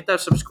like, hit that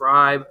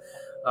subscribe.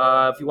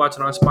 If you're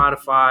watching on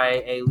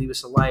Spotify, hey, leave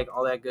us a like,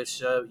 all that good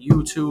stuff.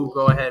 YouTube,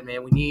 go ahead,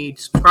 man. We need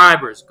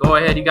subscribers. Go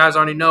ahead. You guys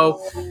already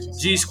know.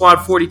 G Squad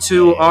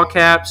 42, all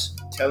caps.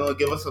 Tell them,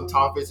 give us some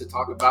topics to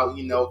talk about,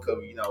 because,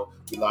 we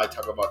like to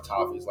talk about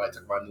topics, like to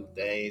talk about new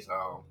things.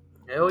 Hell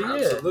yeah.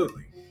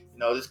 absolutely.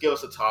 Just give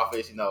us some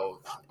topics,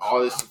 all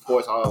the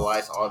supports, all the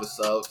likes, all the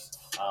subs.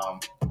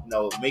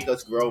 Make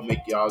us grow, make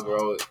y'all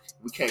grow.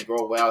 We can't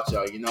grow without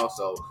y'all,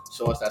 so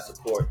show us that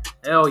support.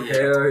 Hell yeah.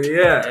 Hell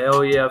yeah.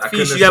 Hell yeah. I Feesh,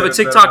 couldn't you have a have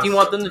said it TikTok better you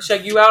want them to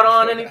check you out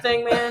on?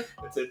 Anything, man?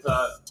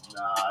 TikTok?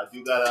 Nah, I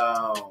do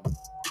got,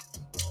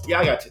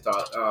 I got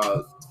TikTok.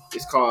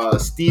 It's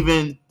called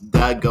Steven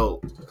Da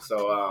Goat.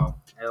 So,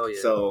 Hell yeah.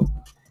 So,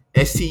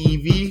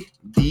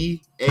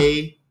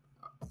 STEVDA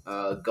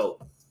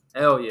Goat.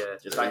 Hell yeah.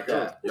 Just like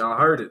that. Y'all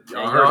heard it.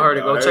 Y'all heard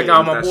it. Go check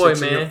out my That boy,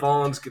 shit's in your man.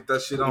 phones, get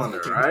that shit on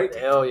there, right?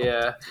 Hell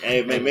yeah.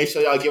 Hey, man, make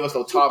sure y'all give us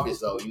those topics,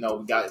 though. We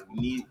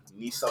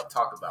need stuff to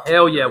talk about.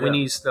 Hell yeah. We Yeah.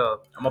 need stuff.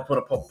 I'm gonna put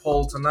up a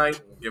poll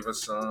tonight. Give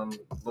us some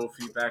little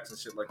feedbacks and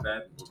shit like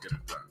that. And we'll get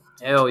it done.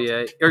 Hell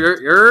yeah.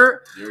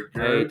 You're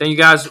Hey, thank you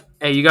guys.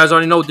 Hey, you guys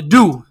already know what to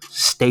do.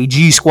 Stay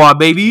G Squad,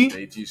 baby.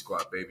 AG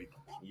squad, baby.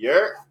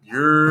 You're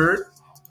You're